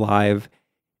Love Live.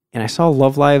 And I saw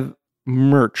Love Live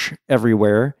merch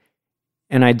everywhere.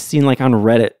 And I'd seen like on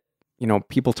Reddit, you know,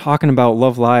 people talking about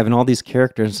Love Live and all these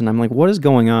characters. And I'm like, what is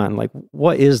going on? Like,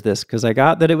 what is this? Because I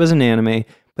got that it was an anime,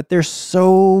 but there's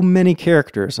so many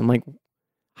characters. I'm like,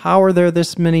 how are there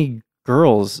this many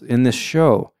girls in this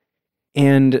show?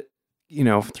 And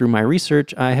through my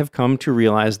research, I have come to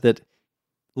realize that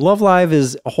Love Live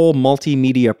is a whole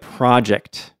multimedia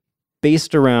project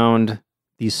based around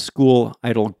these school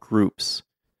idol groups.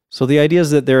 So the idea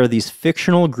is that there are these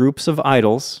fictional groups of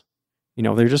idols.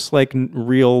 They're just like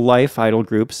real life idol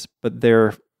groups, but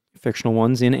they're fictional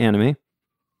ones in anime.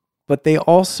 But they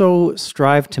also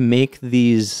strive to make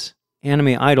these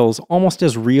anime idols almost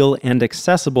as real and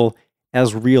accessible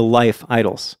as real life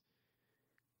idols.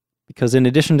 Because in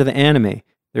addition to the anime,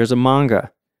 there's a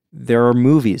manga, there are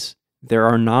movies, there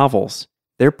are novels,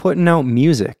 they're putting out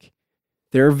music,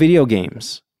 there are video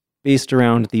games based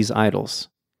around these idols.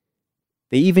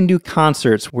 They even do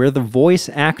concerts where the voice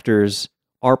actors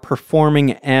are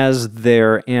performing as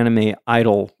their anime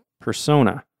idol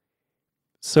persona.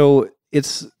 So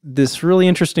it's this really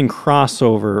interesting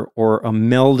crossover or a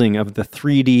melding of the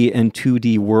 3D and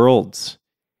 2D worlds.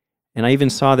 And I even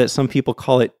saw that some people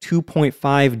call it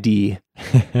 2.5D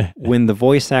when the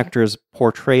voice actors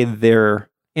portray their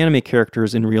anime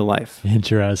characters in real life.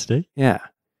 Interesting. Yeah.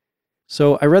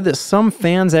 So I read that some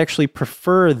fans actually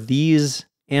prefer these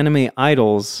anime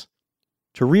idols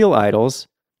to real idols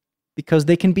because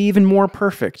they can be even more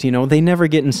perfect. They never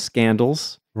get in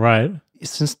scandals. Right.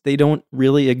 Since they don't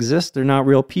really exist, they're not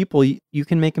real people, you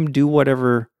can make them do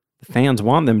whatever the fans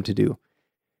want them to do.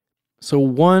 So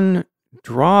one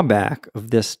drawback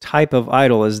of this type of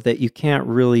idol is that you can't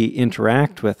really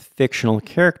interact with fictional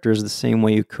characters the same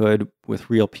way you could with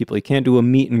real people. You can't do a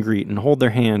meet and greet and hold their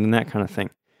hand and that kind of thing.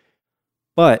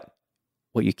 But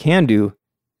what you can do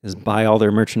is buy all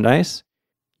their merchandise.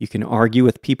 You can argue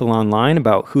with people online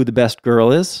about who the best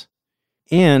girl is.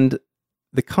 And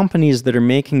the companies that are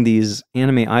making these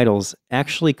anime idols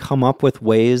actually come up with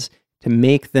ways to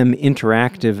make them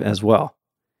interactive as well.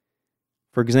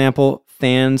 For example,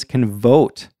 fans can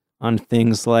vote on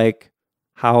things like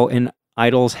how an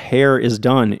idol's hair is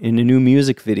done in a new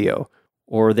music video,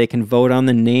 or they can vote on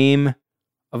the name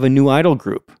of a new idol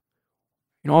group,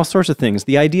 all sorts of things.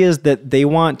 The idea is that they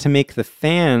want to make the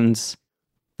fans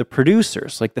the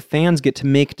producers, like the fans get to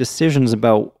make decisions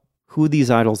about who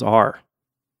these idols are.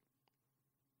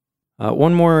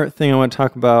 One more thing I want to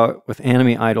talk about with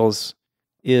anime idols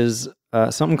is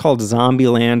something called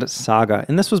Zombieland Saga.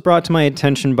 And this was brought to my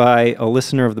attention by a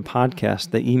listener of the podcast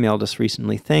that emailed us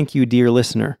recently. Thank you, dear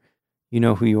listener. You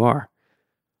know who you are.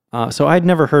 So I'd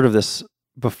never heard of this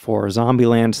before,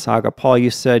 Zombieland Saga. Paul, you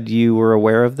said you were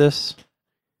aware of this?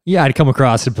 Yeah, I'd come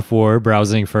across it before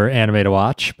browsing for anime to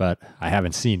watch, but I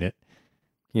haven't seen it.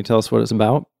 Can you tell us what it's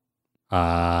about?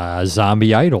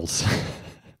 Zombie idols.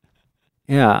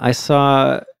 Yeah, I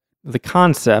saw the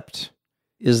concept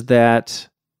is that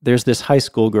there's this high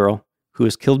school girl who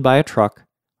is killed by a truck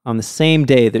on the same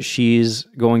day that she's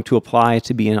going to apply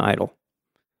to be an idol.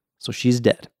 So she's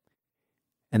dead.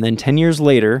 And then 10 years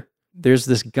later, there's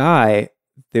this guy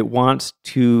that wants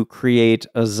to create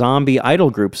a zombie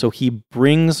idol group. So he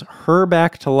brings her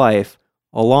back to life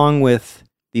along with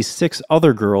these 6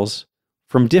 other girls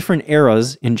from different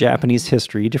eras in Japanese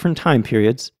history, different time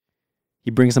periods. He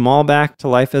brings them all back to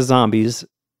life as zombies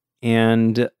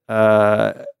and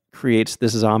creates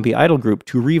this zombie idol group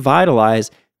to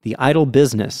revitalize the idol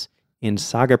business in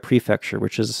Saga Prefecture,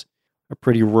 which is a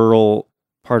pretty rural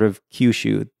part of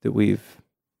Kyushu that we've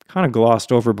kind of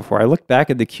glossed over before. I looked back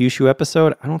at the Kyushu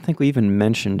episode. I don't think we even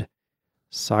mentioned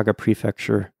Saga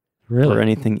Prefecture or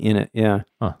anything in it. Yeah.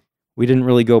 Huh. We didn't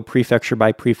really go prefecture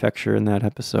by prefecture in that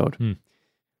episode.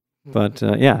 But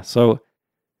yeah, so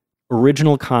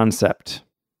original concept.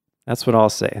 That's what I'll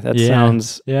say. That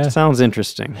sounds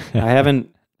interesting. I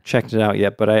haven't checked it out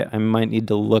yet, but I might need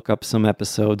to look up some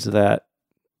episodes of that,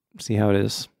 see how it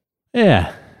is.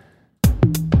 Yeah.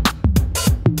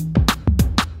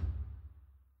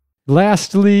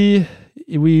 Lastly,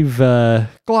 we've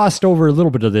glossed over a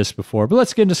little bit of this before, but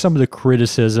let's get into some of the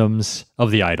criticisms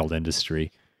of the idol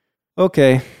industry.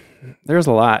 Okay, there's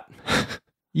a lot.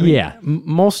 Yeah.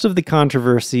 Most of the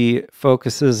controversy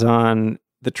focuses on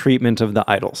the treatment of the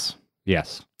idols.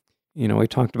 Yes. We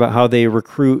talked about how they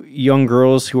recruit young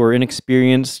girls who are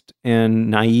inexperienced and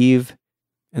naive.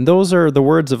 And those are the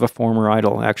words of a former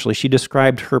idol, actually. She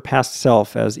described her past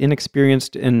self as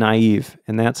inexperienced and naive.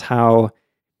 And that's how,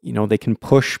 they can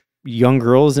push young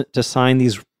girls to sign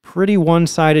these pretty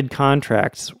one-sided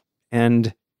contracts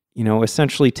and,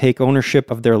 essentially take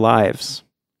ownership of their lives.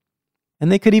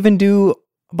 And they could even do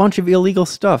a bunch of illegal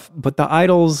stuff, but the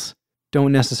idols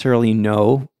don't necessarily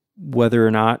know whether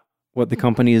or not what the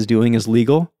company is doing is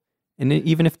legal. And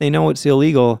even if they know it's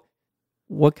illegal,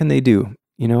 what can they do?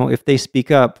 If they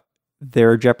speak up,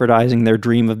 they're jeopardizing their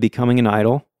dream of becoming an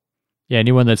idol. Yeah,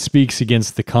 anyone that speaks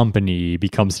against the company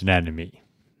becomes an enemy.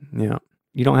 Yeah.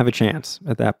 you don't have a chance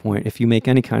at that point if you make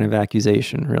any kind of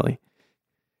accusation, really.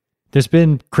 There's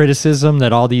been criticism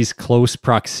that all these close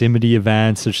proximity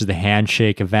events, such as the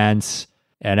handshake events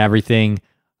and everything,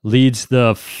 leads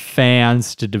the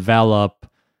fans to develop,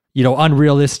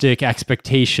 unrealistic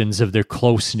expectations of their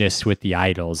closeness with the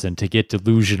idols and to get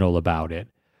delusional about it,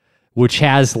 which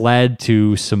has led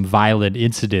to some violent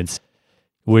incidents,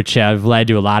 which have led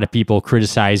to a lot of people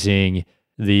criticizing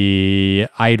the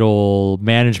idol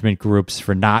management groups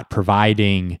for not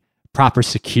providing proper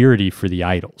security for the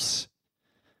idols.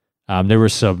 There were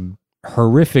some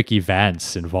horrific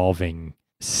events involving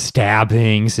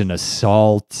stabbings and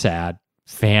assaults at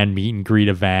fan meet and greet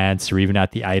events or even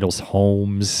at the idols'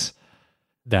 homes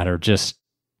that are just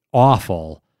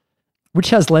awful,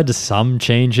 which has led to some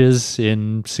changes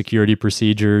in security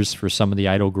procedures for some of the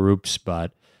idol groups,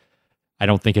 but I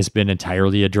don't think has been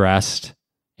entirely addressed.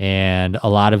 And a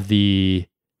lot of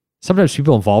sometimes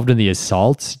people involved in the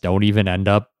assaults don't even end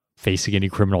up facing any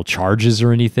criminal charges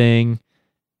or anything,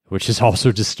 which is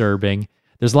also disturbing.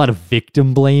 There's a lot of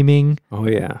victim blaming. Oh,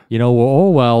 yeah.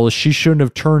 She shouldn't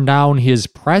have turned down his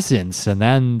presence and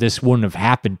then this wouldn't have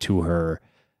happened to her.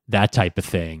 That type of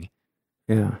thing.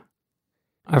 Yeah.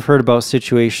 I've heard about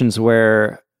situations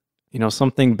where,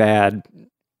 something bad,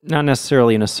 not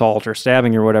necessarily an assault or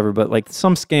stabbing or whatever, but like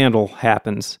some scandal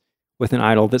happens with an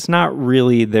idol that's not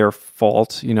really their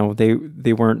fault.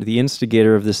 They weren't the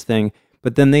instigator of this thing,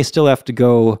 but then they still have to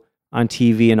go on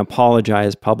TV and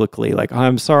apologize publicly. Like,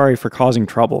 I'm sorry for causing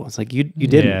trouble. It's like, you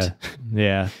didn't.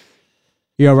 Yeah.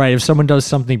 Yeah, right. If someone does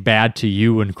something bad to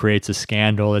you and creates a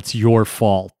scandal, it's your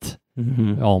fault.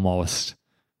 Mm-hmm. Almost.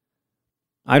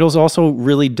 Idols also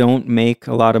really don't make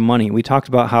a lot of money. We talked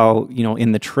about how,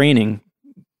 in the training,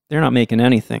 they're not making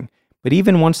anything. But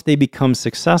even once they become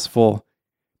successful,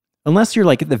 unless you're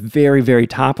like at the very, very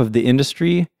top of the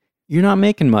industry, you're not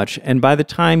making much. And by the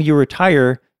time you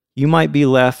retire, you might be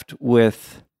left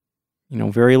with,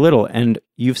 very little. And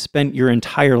you've spent your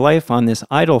entire life on this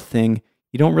idol thing.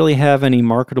 You don't really have any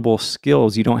marketable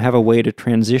skills. You don't have a way to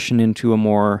transition into a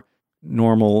more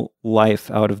normal life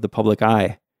out of the public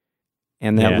eye.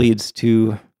 And that leads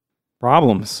to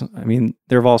problems. I mean,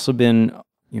 there have also been,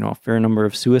 a fair number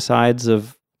of suicides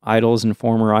of idols and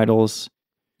former idols.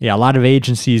 Yeah, a lot of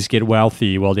agencies get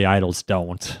wealthy while the idols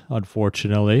don't,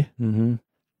 unfortunately. Mm-hmm.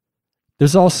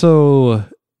 There's also,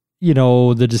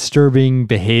 the disturbing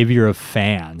behavior of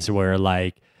fans where,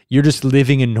 like, you're just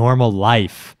living a normal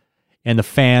life and the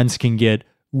fans can get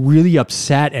really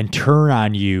upset and turn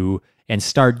on you and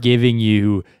start giving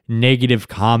you negative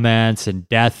comments and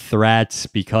death threats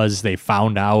because they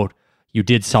found out you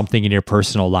did something in your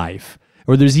personal life.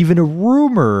 Or there's even a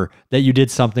rumor that you did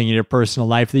something in your personal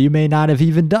life that you may not have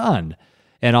even done.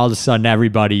 And all of a sudden,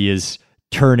 everybody is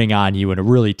turning on you in a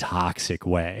really toxic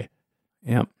way.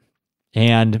 Yep.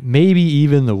 And maybe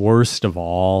even the worst of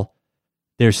all,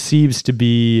 there seems to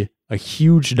be a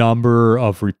huge number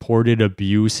of reported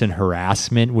abuse and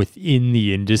harassment within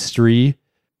the industry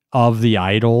of the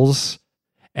idols,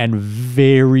 and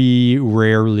very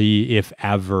rarely, if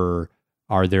ever,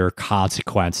 are there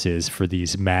consequences for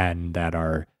these men that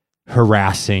are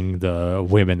harassing the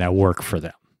women that work for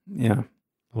them. Yeah.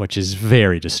 Which is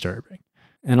very disturbing.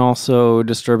 And also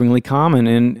disturbingly common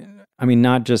in,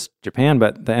 not just Japan,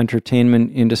 but the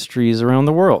entertainment industries around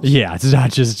the world. Yeah, it's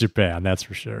not just Japan, that's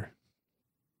for sure.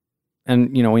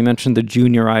 And, we mentioned the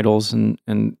junior idols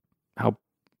and how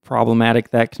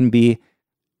problematic that can be.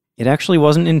 It actually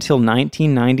wasn't until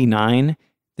 1999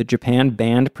 that Japan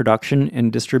banned production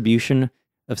and distribution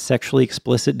of sexually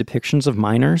explicit depictions of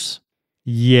minors.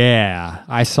 Yeah,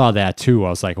 I saw that too. I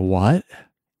was like, what?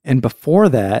 And before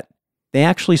that, they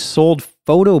actually sold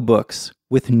photo books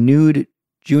with nude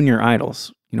junior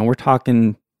idols. We're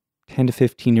talking 10 to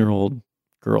 15-year-old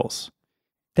girls.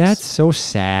 That's so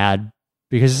sad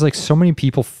because it's like so many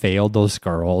people failed those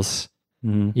girls.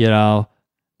 Mm-hmm.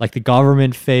 Like the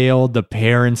government failed, the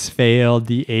parents failed,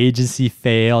 the agency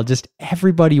failed, just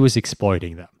everybody was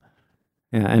exploiting them.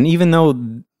 Yeah, and even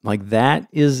though like that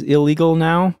is illegal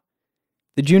now,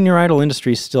 the junior idol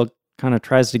industry still kind of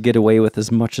tries to get away with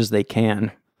as much as they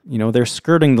can. They're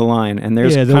skirting the line, and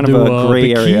there's kind of a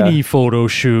gray area. Bikini photo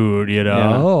shoot,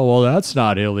 Oh, well, that's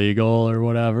not illegal or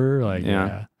whatever.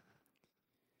 Yeah.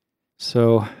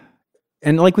 So,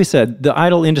 and like we said, the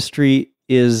idol industry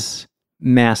is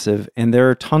massive, and there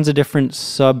are tons of different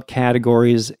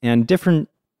subcategories and different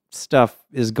stuff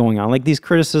is going on. Like these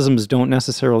criticisms don't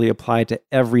necessarily apply to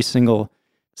every single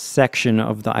section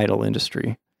of the idol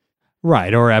industry.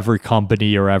 Right, or every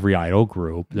company or every idol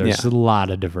group. There's a lot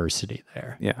of diversity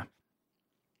there. Yeah.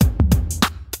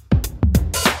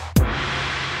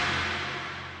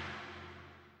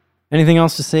 Anything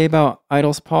else to say about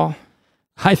idols, Paul?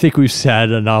 I think we've said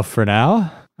enough for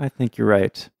now. I think you're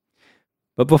right.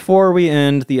 But before we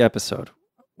end the episode,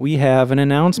 we have an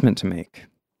announcement to make.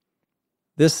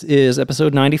 This is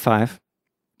episode 95,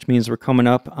 which means we're coming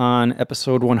up on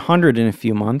episode 100 in a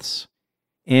few months.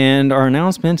 And our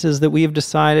announcement is that we have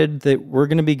decided that we're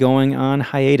going to be going on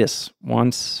hiatus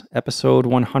once episode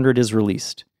 100 is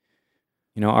released.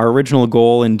 You know, our original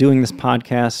goal in doing this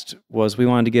podcast was we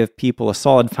wanted to give people a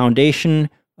solid foundation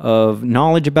of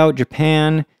knowledge about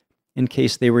Japan in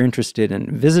case they were interested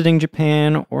in visiting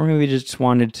Japan, or maybe just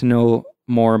wanted to know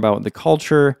more about the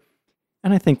culture.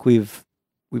 And I think we've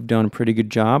done a pretty good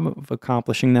job of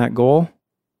accomplishing that goal.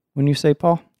 Wouldn't you say,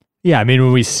 Paul? Yeah, I mean,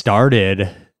 when we started,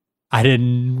 I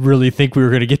didn't really think we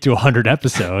were going to get to 100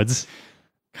 episodes.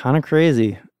 Kind of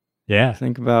crazy. Yeah.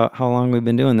 Think about how long we've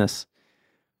been doing this.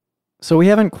 So we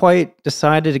haven't quite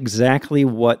decided exactly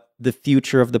what the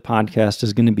future of the podcast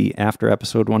is going to be after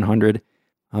episode 100.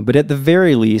 But at the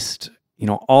very least, you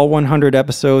know, all 100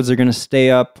 episodes are going to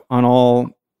stay up on all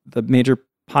the major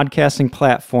podcasting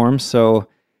platforms. So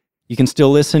you can still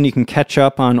listen. You can catch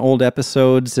up on old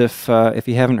episodes if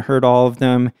you haven't heard all of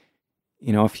them.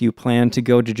 You know, if you plan to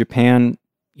go to Japan,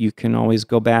 you can always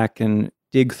go back and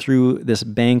dig through this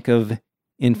bank of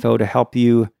info to help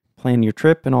you plan your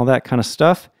trip and all that kind of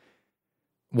stuff.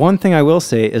 One thing I will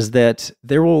say is that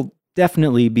there will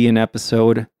definitely be an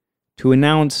episode to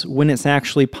announce when it's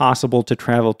actually possible to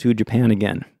travel to Japan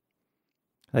again.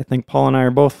 I think Paul and I are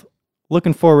both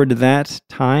looking forward to that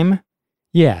time.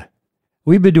 Yeah.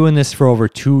 We've been doing this for over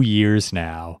 2 years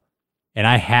now, and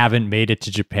I haven't made it to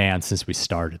Japan since we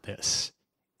started this.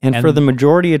 And for the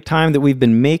majority of time that we've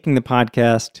been making the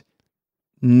podcast,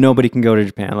 nobody can go to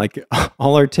Japan. Like,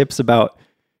 all our tips about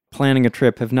planning a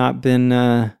trip have not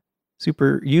been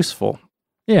super useful.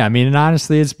 Yeah, I mean, and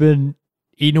honestly, it's been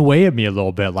eating away at me a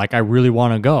little bit. Like, I really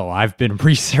want to go. I've been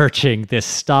researching this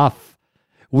stuff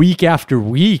week after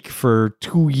week for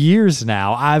 2 years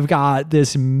now. I've got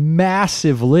this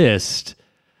massive list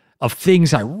of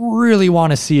things I really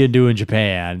want to see and do in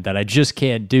Japan that I just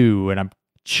can't do. And I'm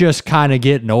just kind of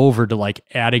getting over to like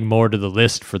adding more to the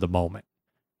list for the moment.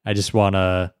 I just want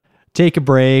to take a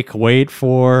break, wait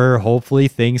for hopefully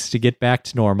things to get back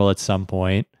to normal at some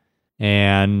point.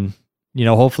 And, you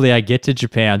know, hopefully I get to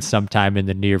Japan sometime in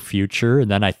the near future.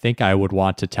 And then I think I would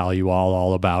want to tell you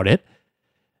all about it.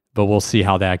 But we'll see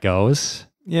how that goes.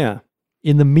 Yeah.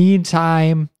 In the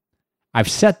meantime,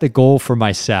 I've set the goal for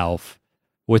myself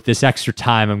with this extra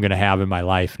time I'm going to have in my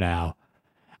life now.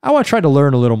 I want to try to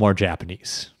learn a little more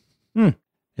Japanese.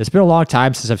 It's been a long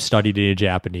time since I've studied any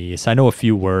Japanese. I know a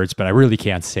few words, but I really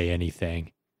can't say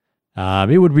anything.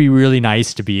 It would be really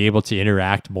nice to be able to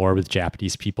interact more with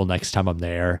Japanese people next time I'm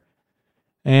there.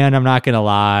 And I'm not going to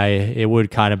lie, it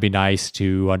would kind of be nice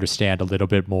to understand a little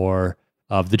bit more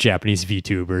of the Japanese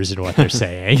VTubers and what they're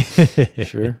saying.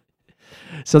 Sure.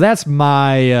 So that's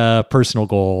my personal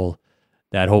goal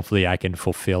that hopefully I can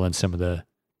fulfill in some of the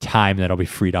time that'll be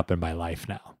freed up in my life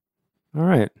now. All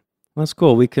right. Well, that's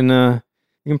cool. We can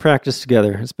practice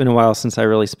together. It's been a while since I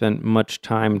really spent much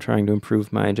time trying to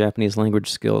improve my Japanese language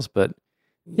skills, but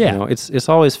yeah, you know, it's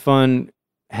always fun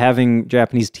having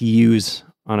Japanese to use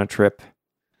on a trip,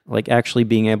 like actually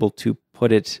being able to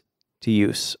put it to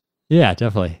use. Yeah,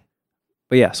 definitely.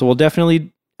 But yeah, so we'll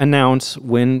definitely announce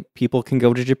when people can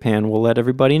go to Japan. We'll let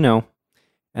everybody know.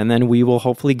 And then we will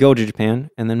hopefully go to Japan.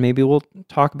 And then maybe we'll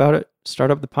talk about it, start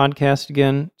up the podcast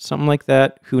again, something like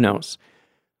that. Who knows?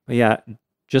 But yeah,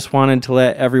 just wanted to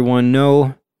let everyone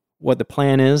know what the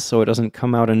plan is so it doesn't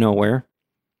come out of nowhere.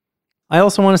 I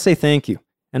also want to say thank you.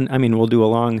 And I mean, we'll do a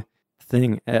long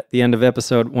thing at the end of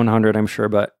episode 100, I'm sure.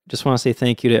 But just want to say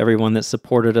thank you to everyone that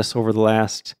supported us over the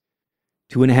last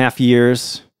 2.5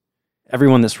 years.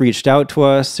 Everyone that's reached out to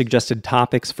us, suggested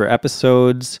topics for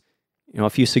episodes. You know,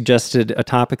 if you suggested a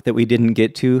topic that we didn't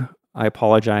get to, I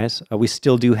apologize. We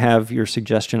still do have your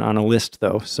suggestion on a list,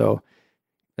 though. So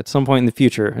at some point in the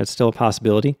future, it's still a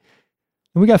possibility.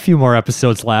 We got a few more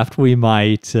episodes left. We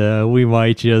might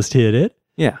just hit it.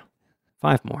 Yeah,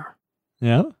 5 more.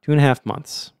 Yeah, 2.5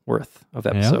 months worth of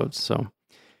episodes. Yeah. So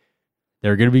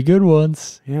they're going to be good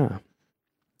ones. Yeah.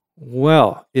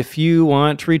 Well, if you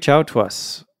want to reach out to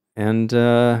us and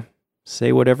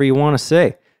say whatever you want to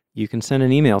say, you can send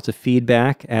an email to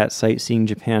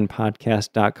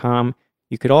feedback@sightseeingjapanpodcast.com.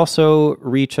 You could also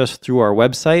reach us through our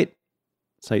website,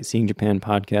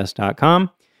 sightseeingjapanpodcast.com.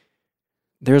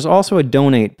 There's also a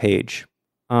donate page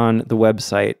on the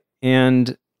website.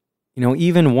 And, you know,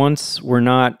 even once we're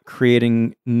not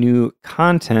creating new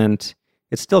content,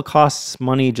 it still costs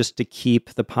money just to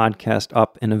keep the podcast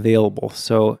up and available.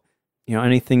 So,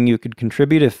 anything you could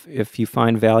contribute if you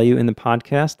find value in the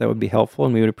podcast, that would be helpful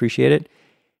and we would appreciate it.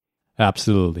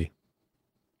 Absolutely.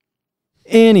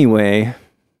 Anyway,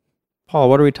 Paul,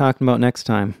 what are we talking about next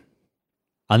time?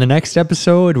 On the next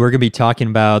episode, we're going to be talking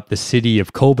about the city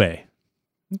of Kobe.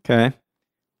 Okay.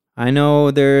 I know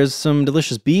there's some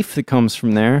delicious beef that comes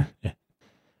from there.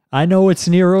 I know it's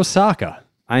near Osaka.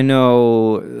 I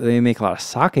know they make a lot of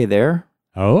sake there.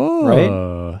 Oh.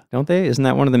 Right? Don't they? Isn't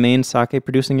that one of the main sake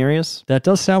producing areas? That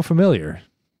does sound familiar.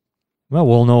 Well,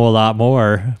 we'll know a lot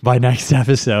more by next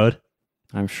episode.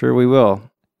 I'm sure we will.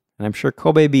 And I'm sure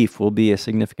Kobe beef will be a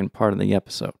significant part of the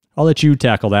episode. I'll let you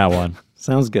tackle that one.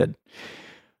 Sounds good.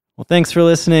 Well, thanks for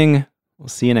listening. We'll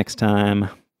see you next time.